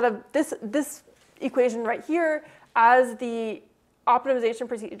this this equation right here as the optimization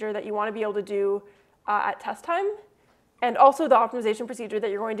procedure that you want to be able to do at test time, and also the optimization procedure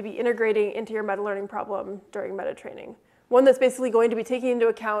that you're going to be integrating into your meta-learning problem during meta-training. One that's basically going to be taking into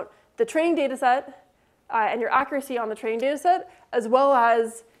account the training data set and your accuracy on the training data set, as well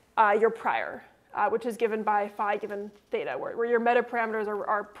as your prior, which is given by phi given theta, where your meta parameters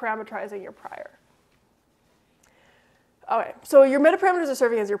are parameterizing your prior. Okay, so your meta parameters are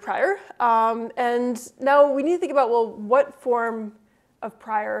serving as your prior. And now we need to think about, well, what form of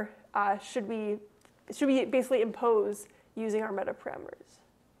prior should we basically impose using our meta parameters?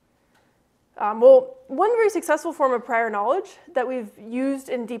 Well, one very successful form of prior knowledge that we've used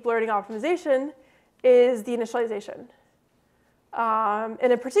in deep learning optimization is the initialization. And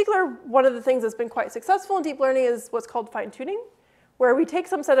in particular, one of the things that's been quite successful in deep learning is what's called fine-tuning, where we take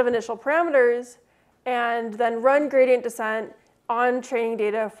some set of initial parameters and then run gradient descent on training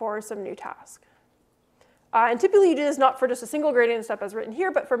data for some new task. And typically you do this not for just a single gradient step as written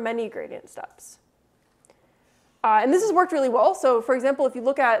here, but for many gradient steps. And this has worked really well. So for example, if you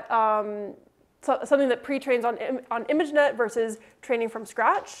look at something that pre-trains on ImageNet versus training from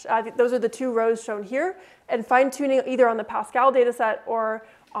scratch, those are the two rows shown here, and fine-tuning either on the Pascal dataset or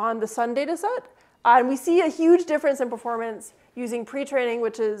on the Sun dataset. And we see a huge difference in performance using pre-training,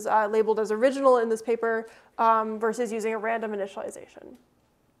 which is labeled as original in this paper, versus using a random initialization.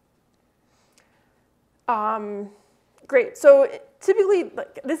 Great. So typically,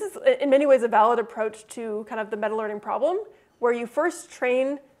 this is in many ways a valid approach to kind of the meta-learning problem, where you first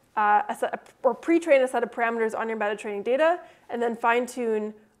train or pre-train a set of parameters on your meta-training data, and then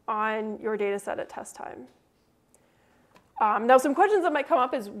fine-tune on your data set at test time. Now, some questions that might come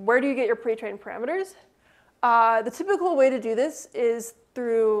up is, where do you get your pre-trained parameters? The typical way to do this is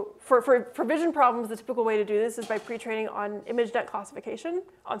through, for vision problems, the typical way to do this is by pre-training on ImageNet classification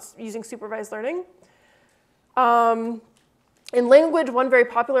using supervised learning. In language, one very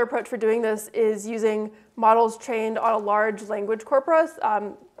popular approach for doing this is using models trained on a large language corpus,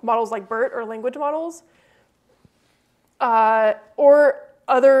 models like BERT or language models, or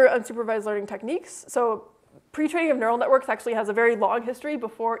other unsupervised learning techniques. So pre-training of neural networks actually has a very long history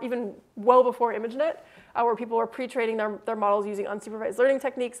even well before ImageNet, where people were pre-training their models using unsupervised learning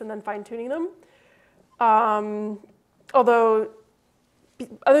techniques and then fine-tuning them. Although,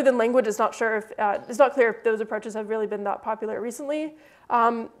 other than language, it's not clear if those approaches have really been that popular recently.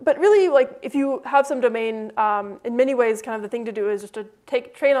 But really, like, if you have some domain, in many ways, kind of the thing to do is just to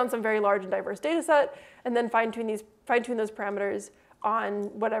train on some very large and diverse data set, and then fine-tune those parameters on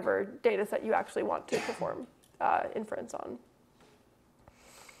whatever data set you actually want to perform inference on.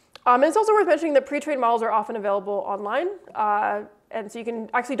 And it's also worth mentioning that pre-trained models are often available online. And so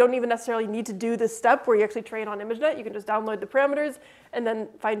you don't even necessarily need to do this step where you actually train on ImageNet. You can just download the parameters and then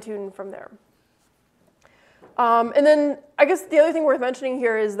fine-tune from there. And then I guess the other thing worth mentioning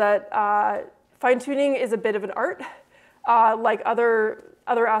here is that fine-tuning is a bit of an art, like other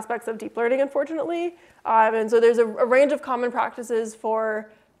aspects of deep learning, unfortunately. And so there's a range of common practices for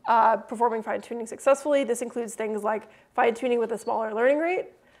performing fine-tuning successfully. This includes things like fine-tuning with a smaller learning rate,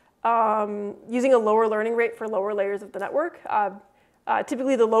 using a lower learning rate for lower layers of the network.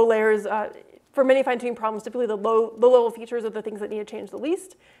 Typically, the low layers, for many fine-tuning problems, typically the low-level features are the things that need to change the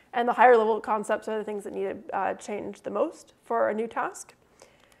least, and the higher-level concepts are the things that need to change the most for a new task.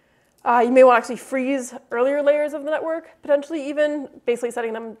 You may want to actually freeze earlier layers of the network, potentially even, basically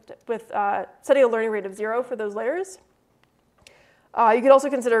setting them with setting a learning rate of 0 for those layers. You could also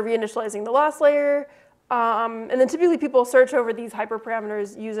consider reinitializing the last layer, and then typically people search over these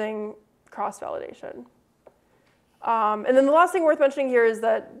hyperparameters using cross-validation. And then the last thing worth mentioning here is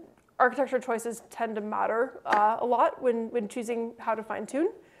that architecture choices tend to matter a lot when choosing how to fine-tune.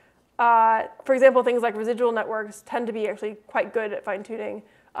 For example, things like residual networks tend to be actually quite good at fine-tuning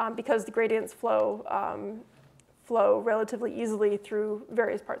because the gradients flow relatively easily through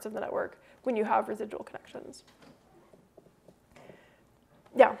various parts of the network when you have residual connections.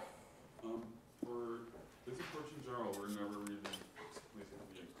 Yeah? For this approach in general, we're never really explicitly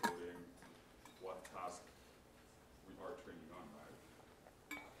encoding what task we are training on,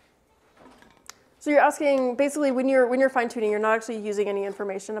 right? So you're asking, basically, when you're fine-tuning, you're not actually using any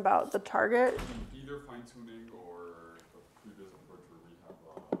information about the target? Either fine-tuning or the previous approach where we have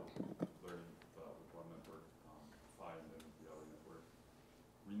learning with one network, phi, and then the other network.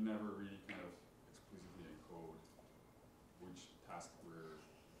 We never really kind of explicitly encode which task we're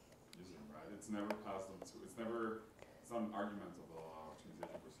using, right? It's never passed on to, it's not an argument of the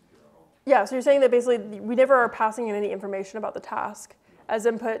optimization procedure at all. Yeah, so you're saying that basically we never are passing in any information about the task as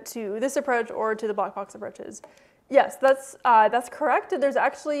input to this approach or to the black box approaches. Yes, that's correct. And there's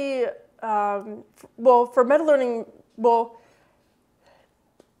actually, for meta-learning,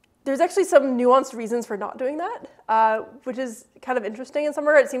 there's actually some nuanced reasons for not doing that, which is kind of interesting in some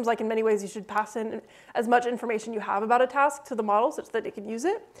regard. It seems like in many ways you should pass in as much information you have about a task to the model such that it can use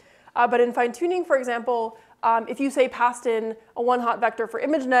it. But in fine-tuning, for example, if you say passed in a one-hot vector for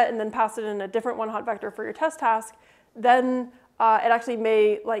ImageNet and then passed it in a different one-hot vector for your test task, then it actually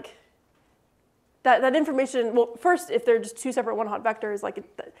may, like, that information, well, first, if they're just two separate one-hot vectors, like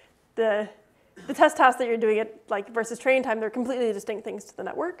the test task that you're doing it like versus training time, they're completely distinct things to the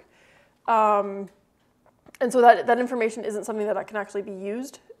network. And so that information isn't something that can actually be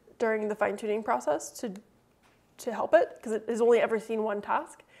used during the fine-tuning process to help it, because it has only ever seen one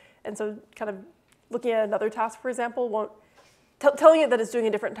task. And so kind of looking at another task, for example, won't, telling it that it's doing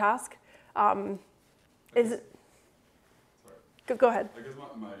a different task is it? Go ahead. I guess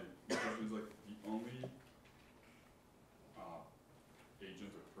my question is, like, the only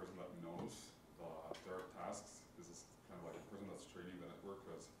agent or person that knows their tasks is kind of like a person that's training the network,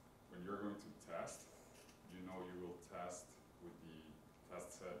 because when you're going to test, you know you will test with the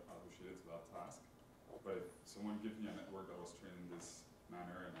test set associated to that task. But if someone gives me a network that was trained in this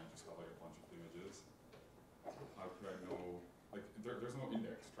manner and I just have like a bunch of images, how could I know, like, there's no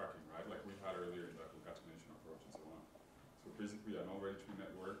index tracking, right? Like we had earlier in the concatenation approach and so on. So basically, an already trained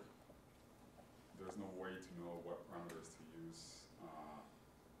network, there's no way to know what parameters to use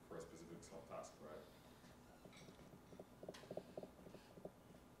for a specific subtask, right?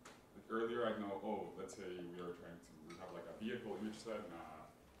 Like earlier, I know, oh, let's say we have like a vehicle image set and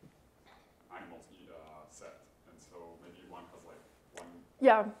animals set. And so maybe one has like one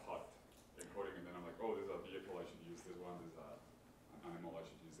Yeah. hot encoding, and then I'm like, oh, this is a vehicle, I should use this one. This is an animal, I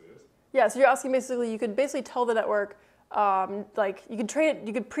should use this. Yeah, so you're asking basically, you could basically tell the network, like you could train it,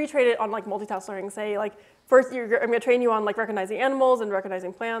 you could pre-train it on like multitask learning. Say like, first I'm going to train you on like recognizing animals and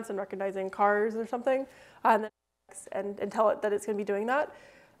recognizing plants and recognizing cars or something, and then and tell it that it's going to be doing that,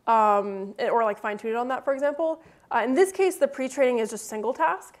 or like fine tune it on that, for example. In this case, the pre-training is just single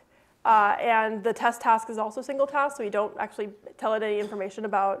task, and the test task is also single task, so you don't actually tell it any information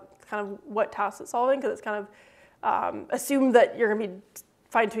about kind of what task it's solving, because it's kind of assumed that you're going to be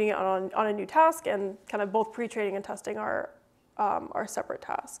fine-tuning it on a new task, and kind of both pre-training and testing are separate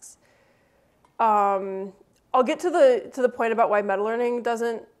tasks. I'll get to the point about why meta-learning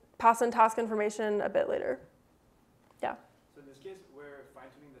doesn't pass in task information a bit later. Yeah. So in this case, we're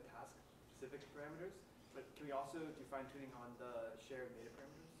fine-tuning the task-specific parameters, but can we also do fine-tuning on the shared data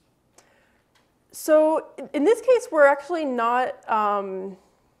parameters? So in this case, we're actually not. I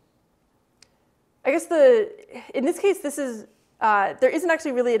guess in this case, this is. There isn't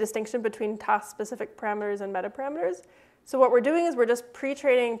actually really a distinction between task-specific parameters and meta-parameters. So what we're doing is we're just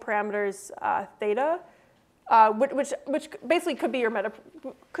pre-training parameters theta, which basically could be your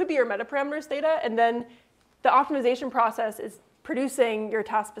meta-parameters theta, and then the optimization process is producing your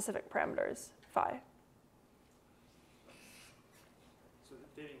task-specific parameters phi. So the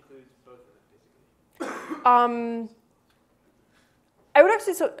data includes both of them, basically.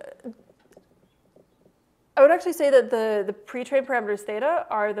 I would actually say that the pre-trained parameters theta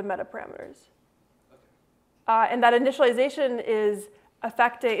are the meta-parameters. And that initialization is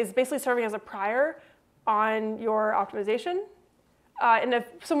basically serving as a prior on your optimization in a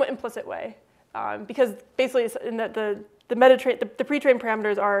somewhat implicit way. Because basically it's in that the pre-trained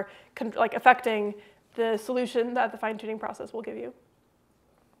parameters are like affecting the solution that the fine-tuning process will give you.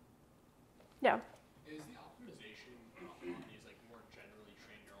 Yeah. Is the optimization on these like more generally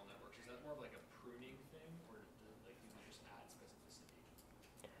trained neural networks, is that more of like a pruning thing, or like do you just add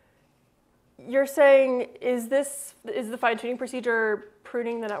specificity? You're saying, is the fine-tuning procedure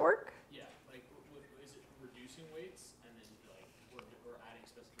pruning the network? Yeah, like is it reducing weights and then like or adding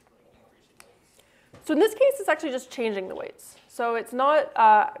specific like increasing weights? So in this case, it's actually just changing the weights. So it's not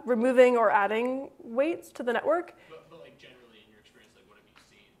removing or adding weights to the network. But like generally in your experience, like what have you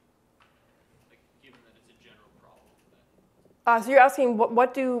seen? Like given that it's a general problem for that. So you're asking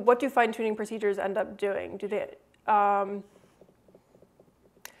what do fine-tuning procedures end up doing? Do they?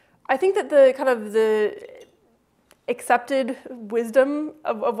 I think that the accepted wisdom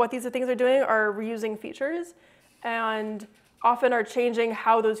of what these things are doing are reusing features, and often are changing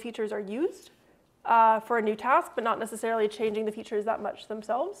how those features are used for a new task, but not necessarily changing the features that much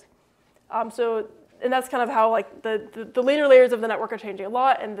themselves. And that's kind of how like the later layers of the network are changing a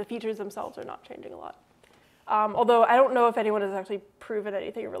lot, and the features themselves are not changing a lot. Although I don't know if anyone has actually proven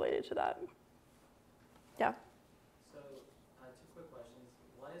anything related to that. Yeah. So, two quick questions.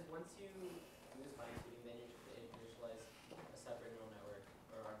 One is, once you use fine-tuning, then you initialize a separate neural network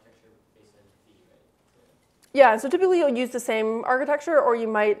or architecture based on phi, right? Yeah, so typically you'll use the same architecture, or you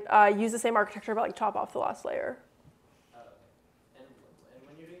might use the same architecture but like chop off the last layer. Okay. And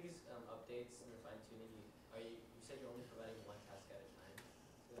when you're doing these updates in the fine-tuning, you said you're only providing one task at a time.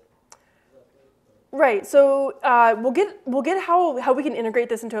 Right. So we'll get how we can integrate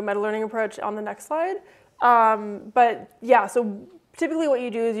this into a meta-learning approach on the next slide. But yeah, so typically what you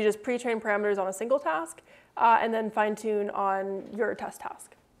do is you just pre-train parameters on a single task, and then fine-tune on your test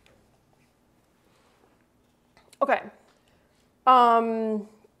task. Okay.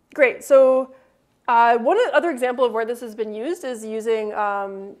 Great. So one other example of where this has been used is using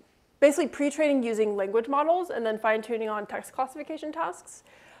basically pre-training using language models and then fine-tuning on text classification tasks.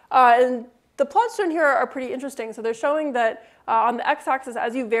 And the plots shown here are pretty interesting. So they're showing that on the x-axis,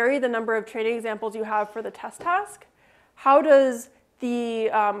 as you vary the number of training examples you have for the test task, how does the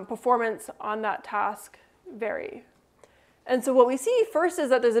performance on that task vary? And so what we see first is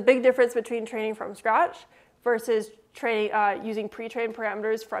that there's a big difference between training from scratch versus training using pre-trained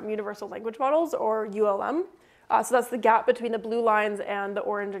parameters from universal language models, or ULM. So that's the gap between the blue lines and the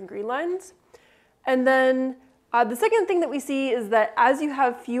orange and green lines. And then the second thing that we see is that as you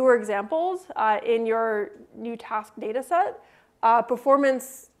have fewer examples in your new task data set,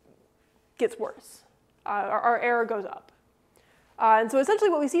 performance gets worse. Our error goes up. And so essentially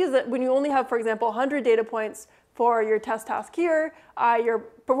what we see is that when you only have, for example, 100 data points for your test task here, your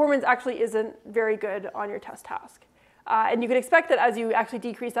performance actually isn't very good on your test task. And you can expect that as you actually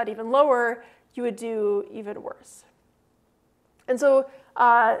decrease that even lower, you would do even worse. And so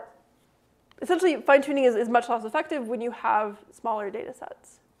essentially, fine-tuning is much less effective when you have smaller data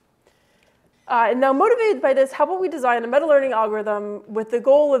sets. And now motivated by this, how about we design a meta-learning algorithm with the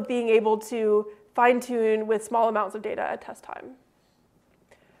goal of being able to fine-tune with small amounts of data at test time?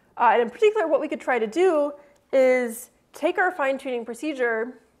 And in particular, what we could try to do is take our fine-tuning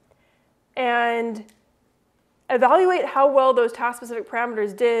procedure and evaluate how well those task-specific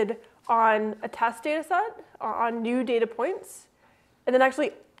parameters did on a test data set, on new data points, and then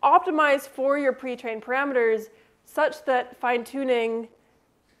actually optimize for your pre-trained parameters such that fine-tuning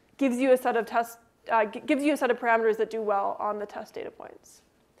gives you a set of parameters that do well on the test data points.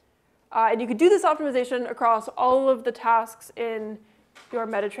 And you could do this optimization across all of the tasks in your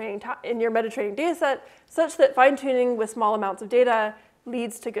meta-training data set such that fine-tuning with small amounts of data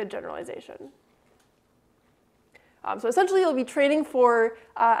leads to good generalization. So essentially, you'll be training for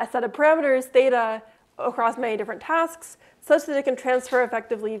a set of parameters, theta, across many different tasks, such that it can transfer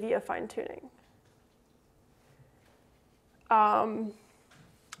effectively via fine-tuning.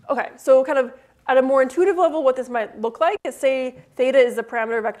 OK, so kind of at a more intuitive level, what this might look like is, say, theta is the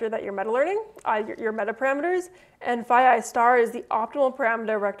parameter vector that you're meta-learning, your meta-parameters, and phi I star is the optimal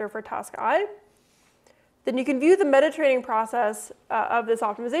parameter vector for task I. Then you can view the meta-training process of this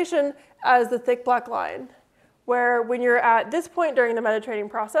optimization as the thick black line, where when you're at this point during the meta-training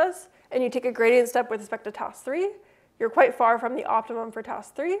process and you take a gradient step with respect to task 3, you're quite far from the optimum for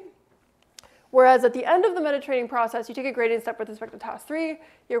task 3. Whereas at the end of the meta-training process, you take a gradient step with respect to task 3,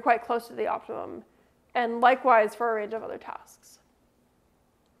 you're quite close to the optimum. And likewise for a range of other tasks.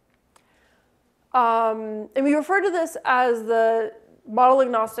 And we refer to this as the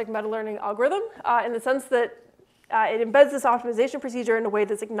model-agnostic meta-learning algorithm in the sense that it embeds this optimization procedure in a way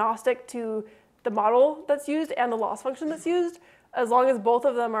that's agnostic to the model that's used and the loss function that's used, as long as both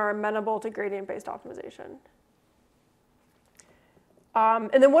of them are amenable to gradient-based optimization.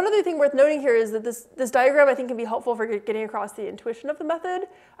 And then one other thing worth noting here is that this diagram, I think, can be helpful for getting across the intuition of the method,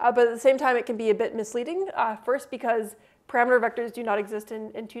 but at the same time, it can be a bit misleading. First, because parameter vectors do not exist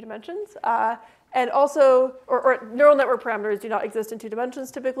in 2 dimensions, and also, or neural network parameters do not exist in 2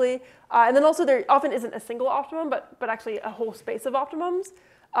 dimensions typically. And then also, there often isn't a single optimum, but actually a whole space of optimums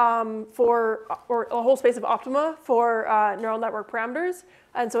or a whole space of optima for neural network parameters.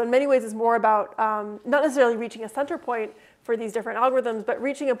 And so in many ways, it's more about not necessarily reaching a center point for these different algorithms, but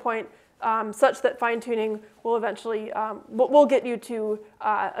reaching a point such that fine-tuning will eventually will get you to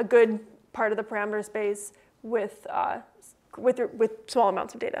a good part of the parameter space with small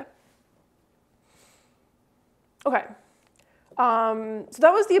amounts of data. OK, so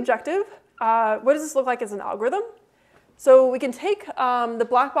that was the objective. What does this look like as an algorithm? So we can take the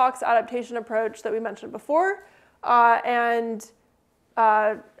black box adaptation approach that we mentioned before and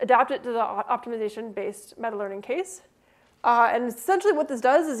adapt it to the optimization-based meta-learning case. And essentially what this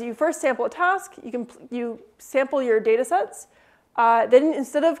does is you first sample a task, you sample your data sets. Then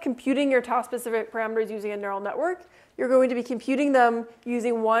instead of computing your task-specific parameters using a neural network, you're going to be computing them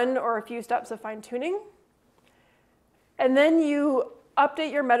using one or a few steps of fine-tuning. And then you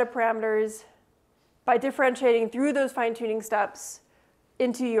update your meta-parameters by differentiating through those fine-tuning steps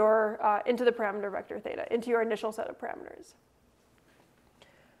into the parameter vector theta, into your initial set of parameters.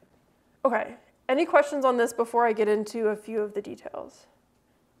 OK. Any questions on this before I get into a few of the details?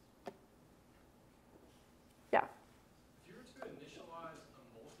 Yeah? If you were to initialize a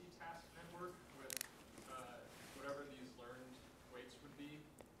multitask network with whatever these learned weights would be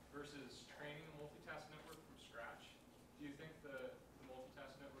versus training a multitask network from scratch, do you think the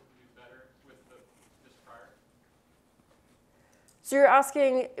multitask network would be better with this prior? So you're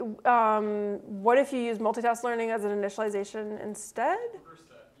asking, what if you use multitask learning as an initialization instead? Reverse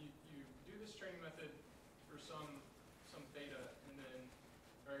that. You do this training method for some theta, and then,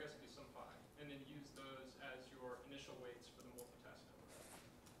 or I guess it'd be some phi, and then use those as your initial weights for the multitask network.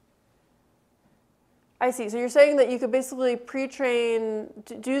 I see. So you're saying that you could basically pre-train,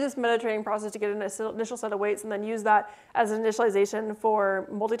 do this meta-training process to get an initial set of weights, and then use that as an initialization for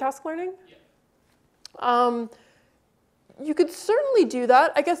multitask learning? Yeah. You could certainly do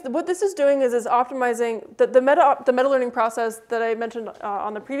that. I guess what this is doing is optimizing the meta-learning process that I mentioned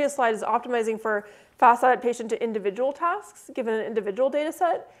on the previous slide is optimizing for fast adaptation to individual tasks, given an individual data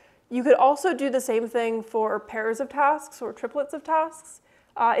set. You could also do the same thing for pairs of tasks or triplets of tasks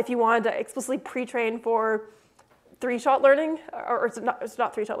if you wanted to explicitly pre-train for 3-shot learning, or it's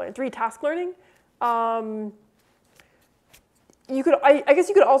not 3-shot learning, 3-task learning. I guess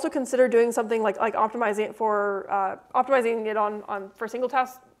you could also consider doing something like optimizing it for for single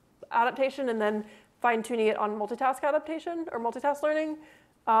task adaptation and then fine-tuning it on multitask adaptation or multitask learning.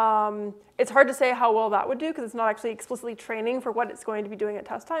 It's hard to say how well that would do because it's not actually explicitly training for what it's going to be doing at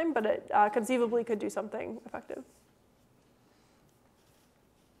test time, but it conceivably could do something effective.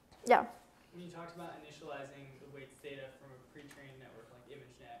 Yeah. when you talked about initializing the weights data from a pre-trained network like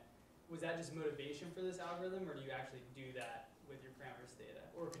ImageNet, was that just motivation for this algorithm, or do you actually do that with your parameters data?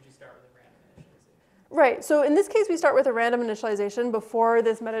 Or could you start with a random initialization? Right, so in this case, we start with a random initialization before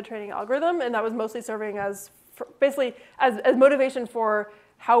this meta-training algorithm, and that was mostly serving as, basically, as motivation for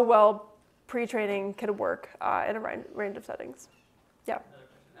how well pre-training can work in a range of settings. Yeah. Another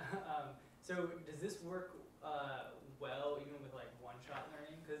question. So does this work well even with like one-shot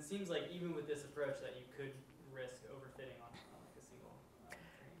learning? Because it seems like even with this approach that you could risk overfitting on like a single training.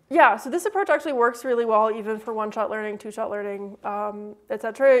 Yeah, so this approach actually works really well even for one-shot learning, two-shot learning, et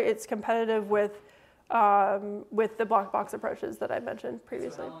cetera. It's competitive with the black box approaches that I mentioned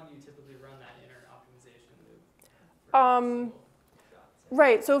previously. So how long do you typically run that inner optimization loop?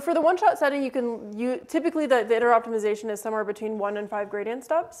 Right, so for the one-shot setting, typically the inner optimization is somewhere between 1 and 5 gradient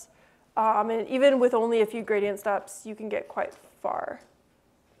steps. And even with only a few gradient steps, you can get quite far.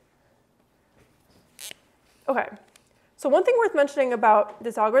 Okay, so one thing worth mentioning about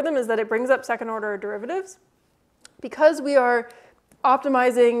this algorithm is that it brings up second-order derivatives. Because we are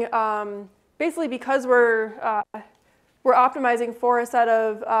optimizing, basically because we're optimizing for a set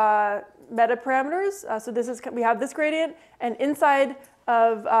of meta parameters. So we have this gradient, and inside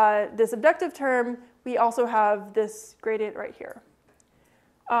of this objective term, we also have this gradient right here.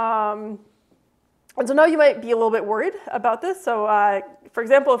 And so now you might be a little bit worried about this. So for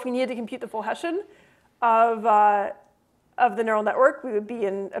example, if we needed to compute the full Hessian of the neural network, we would be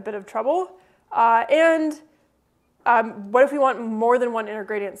in a bit of trouble. And what if we want more than one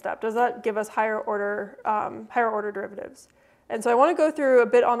intergradient step? Does that give us higher order derivatives? And so I want to go through a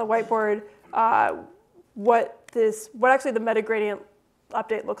bit on the whiteboard what actually the metagradient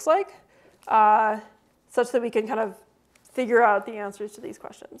update looks like, such that we can kind of figure out the answers to these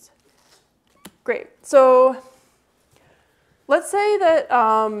questions. Great. So let's say that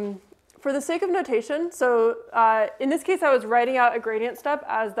for the sake of notation, so in this case, I was writing out a gradient step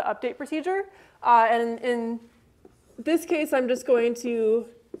as the update procedure. And in this case, I'm just going to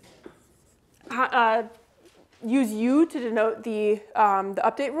use U to denote the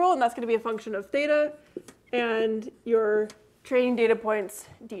update rule, and that's going to be a function of theta and your training data points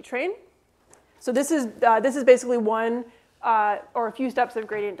dtrain. So this is basically one or a few steps of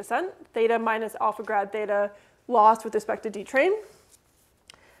gradient descent, theta minus alpha grad theta lost with respect to dtrain.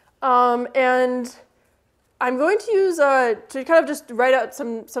 And I'm going to use, to kind of just write out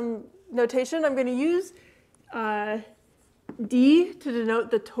some notation, I'm going to use D to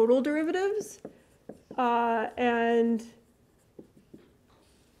denote the total derivatives, and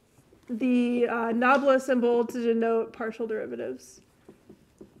the nabla symbol to denote partial derivatives.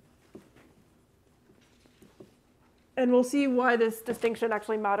 And we'll see why this distinction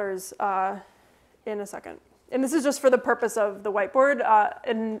actually matters in a second. And this is just for the purpose of the whiteboard.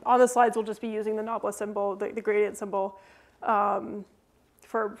 And on the slides, we'll just be using the nabla symbol, the gradient symbol, for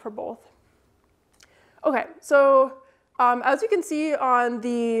both. OK, so as you can see on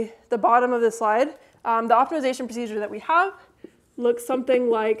the bottom of the slide, the optimization procedure that we have looks something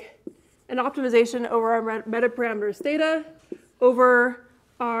like an optimization over our metaparameters theta, over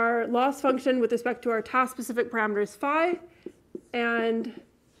our loss function with respect to our task-specific parameters phi, and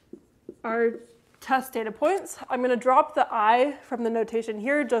our test data points. I'm going to drop the I from the notation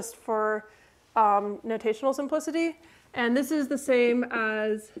here just for notational simplicity. And this is the same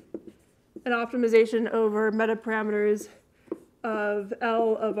as an optimization over metaparameters of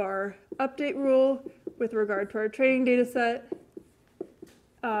L of our update rule with regard to our training data set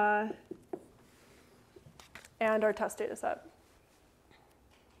and our test data set.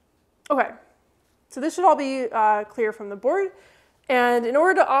 OK, so this should all be clear from the board. And in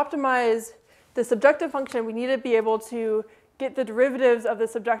order to optimize the subjective function, we need to be able to get the derivatives of the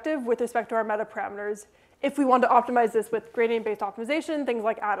subjective with respect to our metaparameters if we want to optimize this with gradient-based optimization, things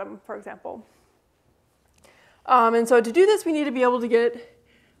like Atom, for example. And so to do this, we need to be able to get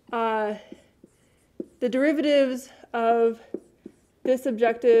the derivatives of this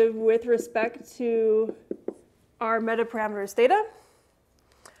objective with respect to our metaparameters theta.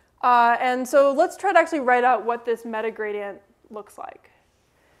 And so let's try to actually write out what this metagradient looks like.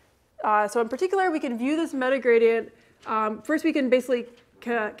 So in particular, we can view this metagradient. First, we can basically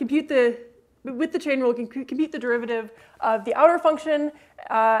compute with the chain rule, we can compute the derivative of the outer function,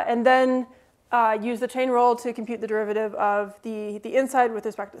 and then use the chain rule to compute the derivative of the inside with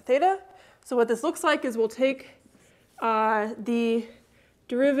respect to theta. So what this looks like is we'll take the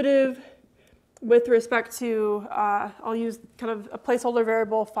derivative with respect to, I'll use kind of a placeholder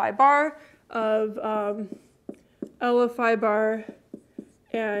variable phi bar of L of phi bar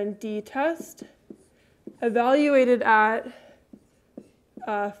and D test, evaluated at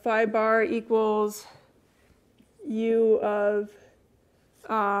phi bar equals u of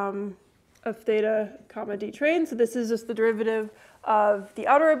theta comma d train. So this is just the derivative of the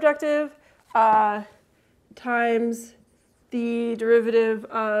outer objective times the derivative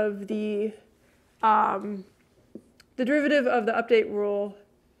of the update rule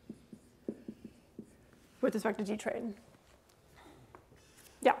with respect to d train.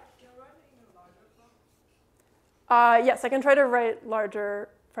 Yeah. Yes, I can try to write larger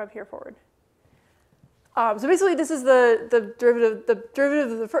from here forward. So basically, this is the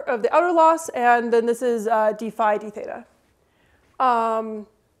derivative of the outer loss, and then this is d phi d theta.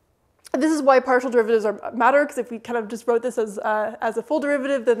 This is why partial derivatives matter, because if we kind of just wrote this as a full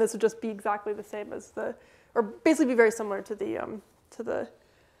derivative, then this would just be exactly the same as or basically be very similar to the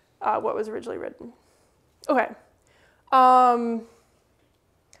what was originally written. Okay.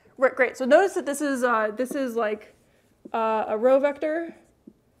 Right, great. So notice that this is like a row vector.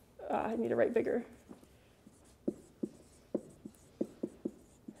 I need to write bigger.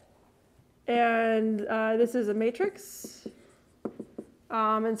 And this is a matrix.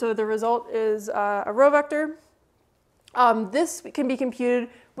 And so the result is a row vector. This can be computed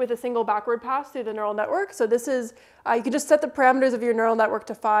with a single backward pass through the neural network. So this is, you can just set the parameters of your neural network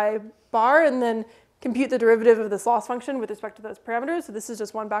to phi bar and then compute the derivative of this loss function with respect to those parameters. So this is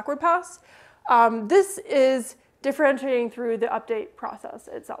just one backward pass. This is differentiating through the update process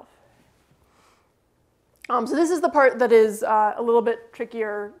itself. So this is the part that is a little bit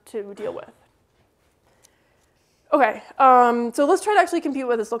trickier to deal with. Okay, so let's try to actually compute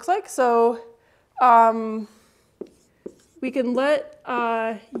what this looks like. So we can let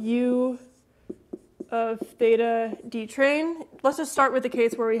u of theta d train. Let's just start with the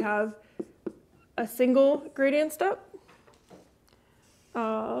case where we have a single gradient step.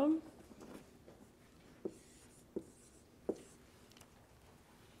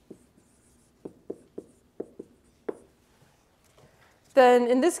 Then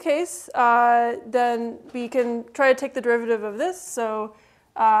in this case, then we can try to take the derivative of this. So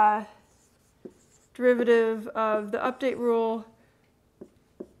derivative of the update rule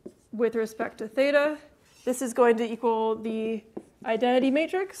with respect to theta. This is going to equal the identity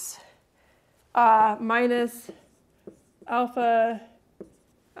matrix minus alpha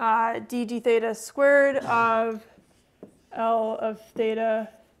d theta squared of L of theta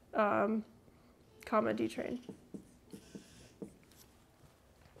comma d train.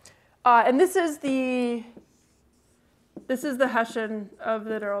 And this is the Hessian of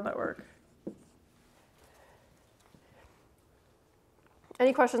the neural network.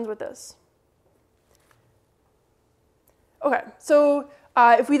 Any questions with this? Okay, so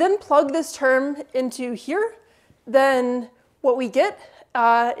if we then plug this term into here, then what we get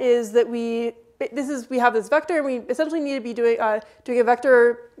is that we have this vector, and we essentially need to be doing a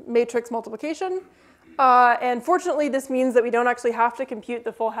vector matrix multiplication. And fortunately, this means that we don't actually have to compute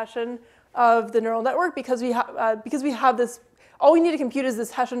the full Hessian of the neural network because we have this. All we need to compute is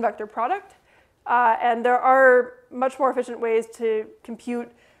this Hessian vector product. And there are much more efficient ways to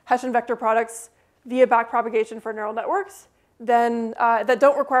compute Hessian vector products via backpropagation for neural networks that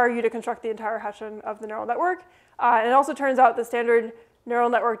don't require you to construct the entire Hessian of the neural network. And it also turns out the standard neural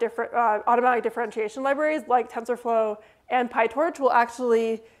network automatic differentiation libraries like TensorFlow and PyTorch will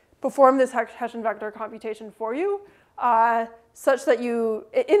actually perform this Hessian vector computation for you such that you,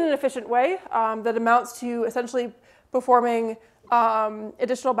 in an efficient way, that amounts to essentially performing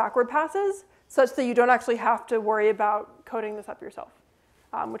additional backward passes such that you don't actually have to worry about coding this up yourself,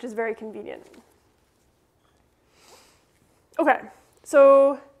 which is very convenient. Okay,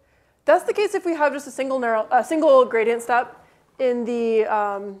 so that's the case if we have just a single gradient step in the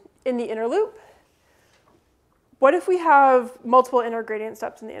inner loop. What if we have multiple inner gradient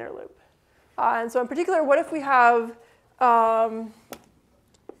steps in the inner loop? And so in particular, what if we have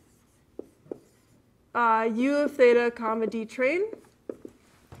u of theta comma d train?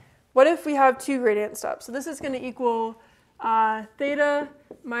 What if we have two gradient steps? So this is going to equal theta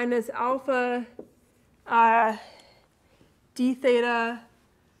minus alpha d theta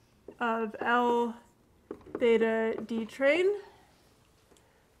of L theta d train.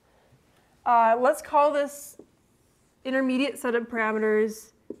 Let's call this intermediate set of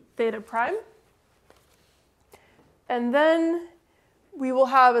parameters theta prime. And then we will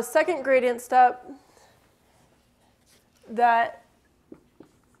have a second gradient step that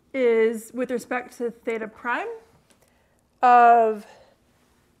is with respect to theta prime of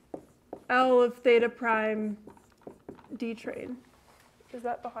L of theta prime d train. Is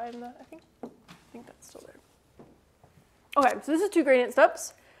that behind the, I think that's still there. Okay, so this is two gradient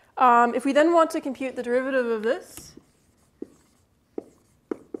steps. If we then want to compute the derivative of this,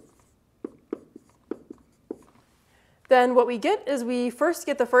 then what we get is we first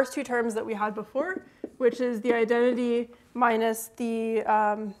get the first two terms that we had before, which is the identity minus the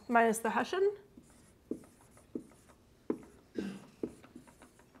Hessian.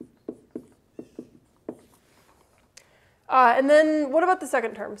 And then what about the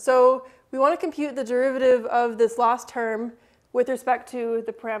second term? So we want to compute the derivative of this last term with respect to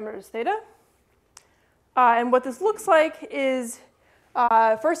the parameters theta. And what this looks like is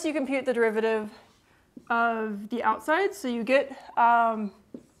first you compute the derivative of the outside. So you get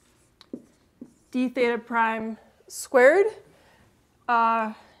d theta prime squared,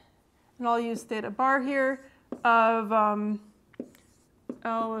 and I'll use theta bar here, of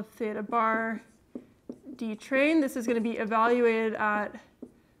L of theta bar d train. This is going to be evaluated at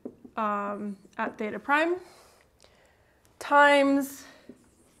theta prime times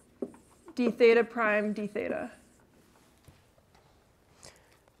d theta prime d theta.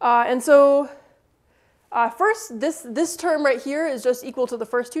 And so first, this term right here is just equal to the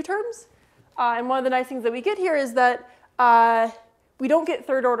first two terms. And one of the nice things that we get here is that we don't get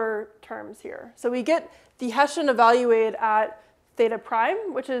third order terms here. So we get the Hessian evaluated at theta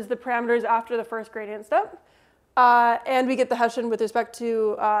prime, which is the parameters after the first gradient step. And we get the Hessian with respect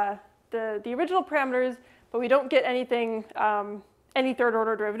to the original parameters, but we don't get anything, any third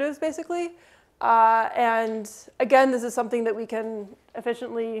order derivatives, basically. And again, this is something that we can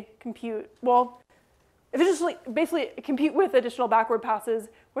efficiently compute. Well, basically compute with additional backward passes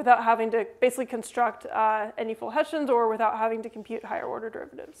without having to basically construct any full Hessians or without having to compute higher order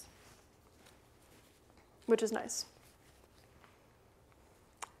derivatives, which is nice.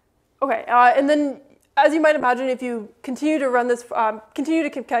 Okay, and then as you might imagine, if you continue to run this, continue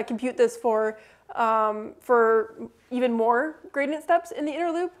to compute this for even more gradient steps in the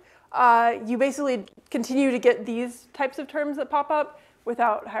inner loop, you basically continue to get these types of terms that pop up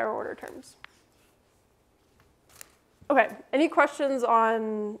without higher order terms. Okay, any questions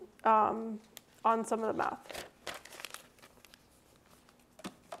on some of the math?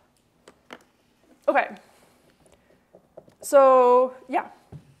 Okay, so yeah.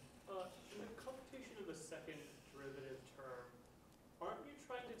 In the computation of the second derivative term, aren't you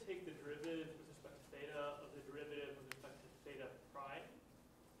trying to take the derivative with respect to theta of the derivative with respect to theta prime?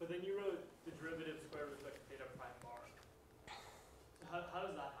 But then you wrote the derivative squared with respect to theta prime bar. So how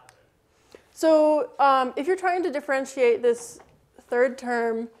does that happen? So if you're trying to differentiate this third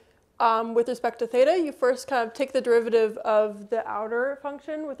term with respect to theta, you first kind of take the derivative of the outer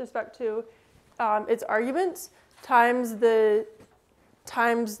function with respect to its arguments times this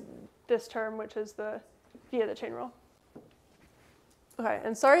term, which is via the chain rule. Okay,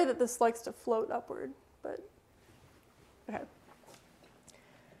 and sorry that this likes to float upward, but okay.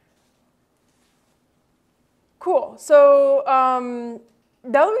 Cool. So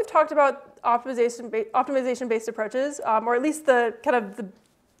now that we've talked about optimization-based approaches, or at least the kind of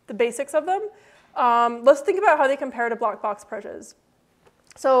the basics of them, let's think about how they compare to black box approaches.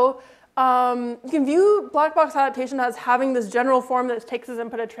 So you can view black box adaptation as having this general form that takes as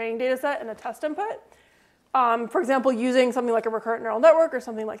input a training data set and a test input. For example, using something like a recurrent neural network or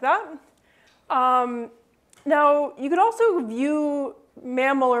something like that. Now, you could also view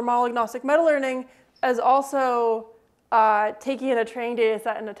MAML or model-agnostic meta-learning as also taking in a training data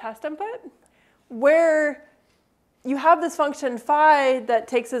set and a test input, where you have this function phi that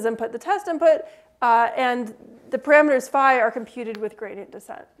takes as input the test input, and the parameters phi are computed with gradient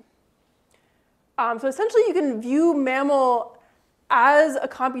descent. So essentially, you can view MAML as a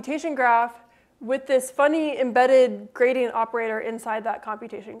computation graph with this funny embedded gradient operator inside that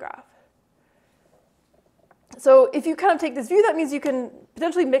computation graph. So if you kind of take this view, that means you can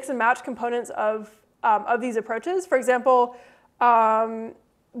potentially mix and match components of these approaches. For example,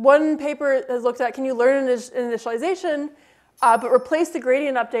 one paper has looked at, can you learn an initialization, but replace the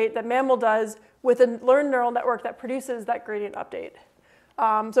gradient update that MAML does with a learned neural network that produces that gradient update.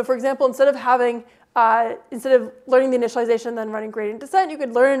 So for example, instead of learning the initialization, then running gradient descent, you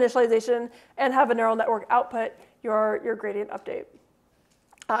could learn initialization and have a neural network output your gradient update.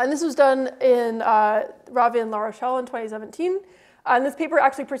 And this was done in Ravi and La Rochelle in 2017. And this paper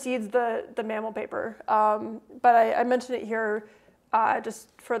actually precedes the MAML paper. But I mention it here just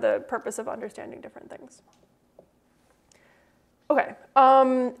for the purpose of understanding different things. OK,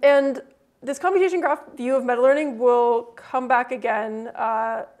 and this computation graph view of meta-learning will come back again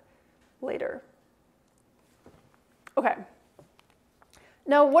later. OK.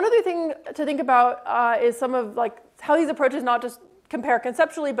 Now, one other thing to think about is some of how these approaches not just compare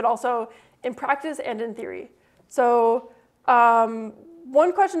conceptually, but also in practice and in theory. So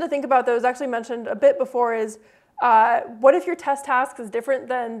one question to think about that was actually mentioned a bit before is, what if your test task is different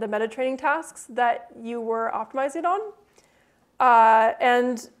than the meta-training tasks that you were optimizing on?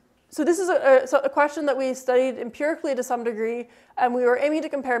 And so this is a question that we studied empirically to some degree, and we were aiming to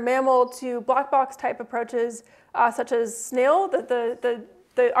compare mammal to black box type approaches, such as snail,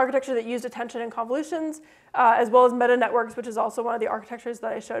 the architecture that used attention and convolutions, as well as meta networks, which is also one of the architectures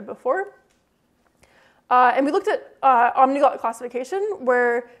that I showed before. And we looked at omniglot classification,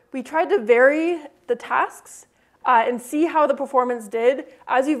 where we tried to vary the tasks and see how the performance did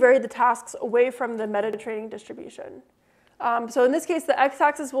as you varied the tasks away from the meta-training distribution. So in this case, the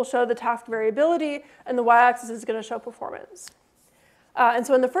x-axis will show the task variability, and the y-axis is going to show performance. And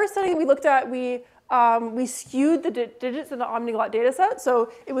so in the first setting we looked at, we skewed the digits in the omniglot data set.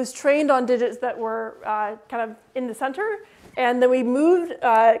 So it was trained on digits that were kind of in the center. And then we moved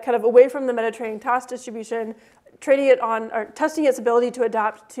kind of away from the meta-training task distribution, training it on, or testing its ability to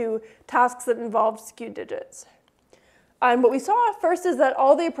adapt to tasks that involved skewed digits. And what we saw first is that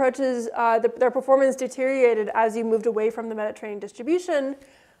all the approaches, their performance deteriorated as you moved away from the meta-training distribution.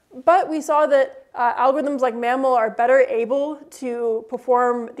 But we saw that algorithms like mammal are better able to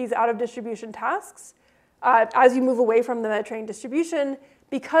perform these out-of-distribution tasks as you move away from the meta-training distribution,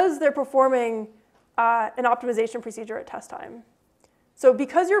 because they're performing an optimization procedure at test time. So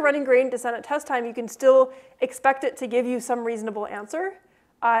because you're running gradient descent at test time, you can still expect it to give you some reasonable answer,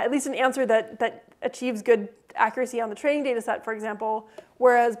 at least an answer that achieves good accuracy on the training data set, for example,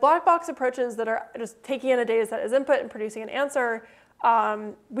 whereas black box approaches that are just taking in a data set as input and producing an answer,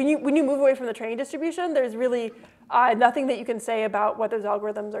 when you move away from the training distribution, there's really nothing that you can say about what those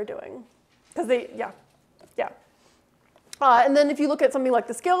algorithms are doing. Because and then if you look at something like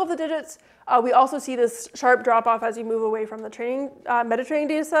the scale of the digits, we also see this sharp drop-off as you move away from the training, meta-training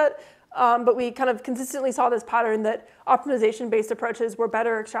data set. But we kind of consistently saw this pattern that optimization-based approaches were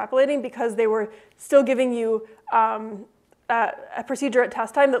better extrapolating because they were still giving you a procedure at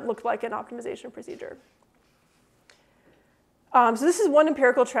test time that looked like an optimization procedure. So this is one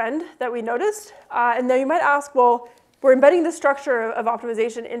empirical trend that we noticed. And then you might ask, well, we're embedding the structure of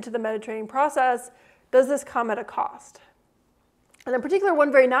optimization into the meta-training process. Does this come at a cost? And in particular,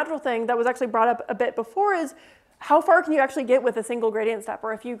 one very natural thing that was actually brought up a bit before is, how far can you actually get with a single gradient step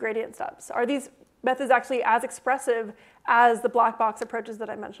or a few gradient steps? Are these methods actually as expressive as the black box approaches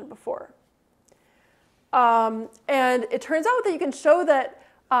that I mentioned before? And it turns out that you can show that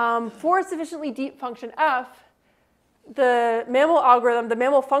for a sufficiently deep function f, the mammal algorithm, the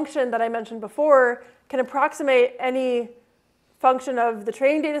mammal function that I mentioned before, can approximate any function of the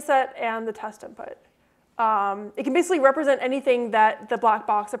training data set and the test input. It can basically represent anything that the black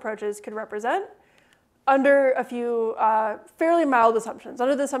box approaches could represent, under a few fairly mild assumptions.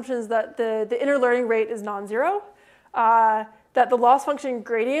 Under the assumptions that the inner learning rate is non-zero, that the loss function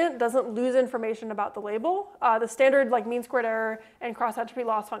gradient doesn't lose information about the label. The standard mean squared error and cross-entropy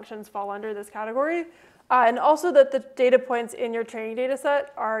loss functions fall under this category. And also that the data points in your training data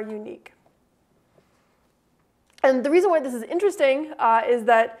set are unique. And the reason why this is interesting is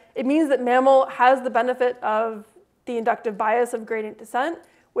that it means that mammal has the benefit of the inductive bias of gradient descent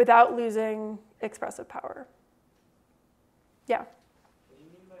without losing expressive power. Yeah? What do you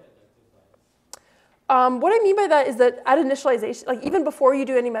mean by inductive bias? What I mean by that is that at initialization, even before you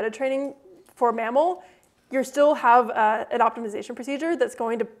do any meta training for mammal, you still have an optimization procedure that's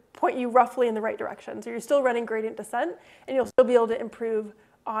going to point you roughly in the right direction. So you're still running gradient descent, and you'll still be able to improve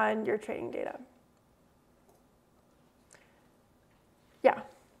on your training data. Yeah? Do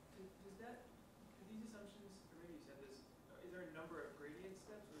these assumptions, or maybe you said this, is there a number of gradient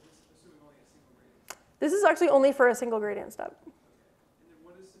steps, or is this assuming only a single gradient step? This is actually only for a single gradient step. Okay. And then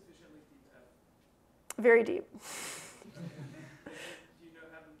what is sufficiently deep f? Very deep. Do you know,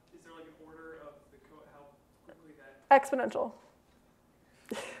 is there an order of how quickly that? Exponential.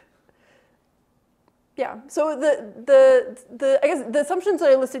 Yeah, so I guess the assumptions that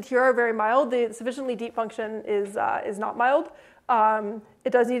I listed here are very mild. The sufficiently deep function is not mild.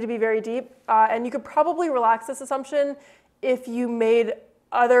 It does need to be very deep. And you could probably relax this assumption if you made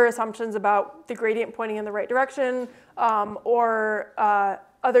other assumptions about the gradient pointing in the right direction or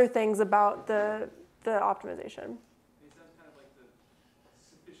other things about the optimization. It sounds kind of like the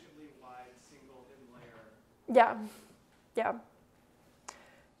sufficiently wide single hidden layer. Yeah.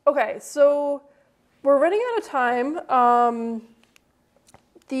 Okay, so we're running out of time.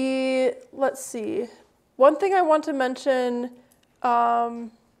 Let's see. One thing I want to mention,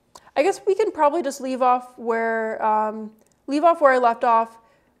 I guess we can probably just leave off where I left off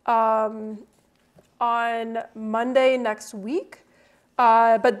on Monday next week.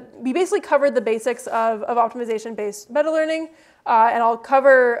 But we basically covered the basics of optimization-based meta-learning, and I'll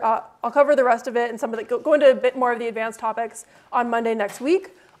cover the rest of it and go into a bit more of the advanced topics on Monday next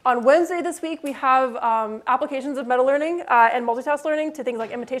week. On Wednesday this week, we have applications of meta-learning and multitask learning to things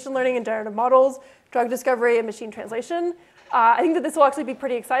like imitation learning and generative models, drug discovery, and machine translation. I think that this will actually be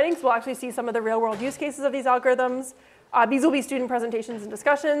pretty exciting, so we'll actually see some of the real-world use cases of these algorithms. These will be student presentations and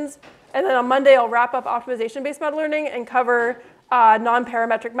discussions. And then on Monday, I'll wrap up optimization-based meta-learning and cover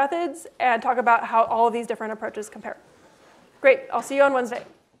non-parametric methods and talk about how all of these different approaches compare. Great, I'll see you on Wednesday.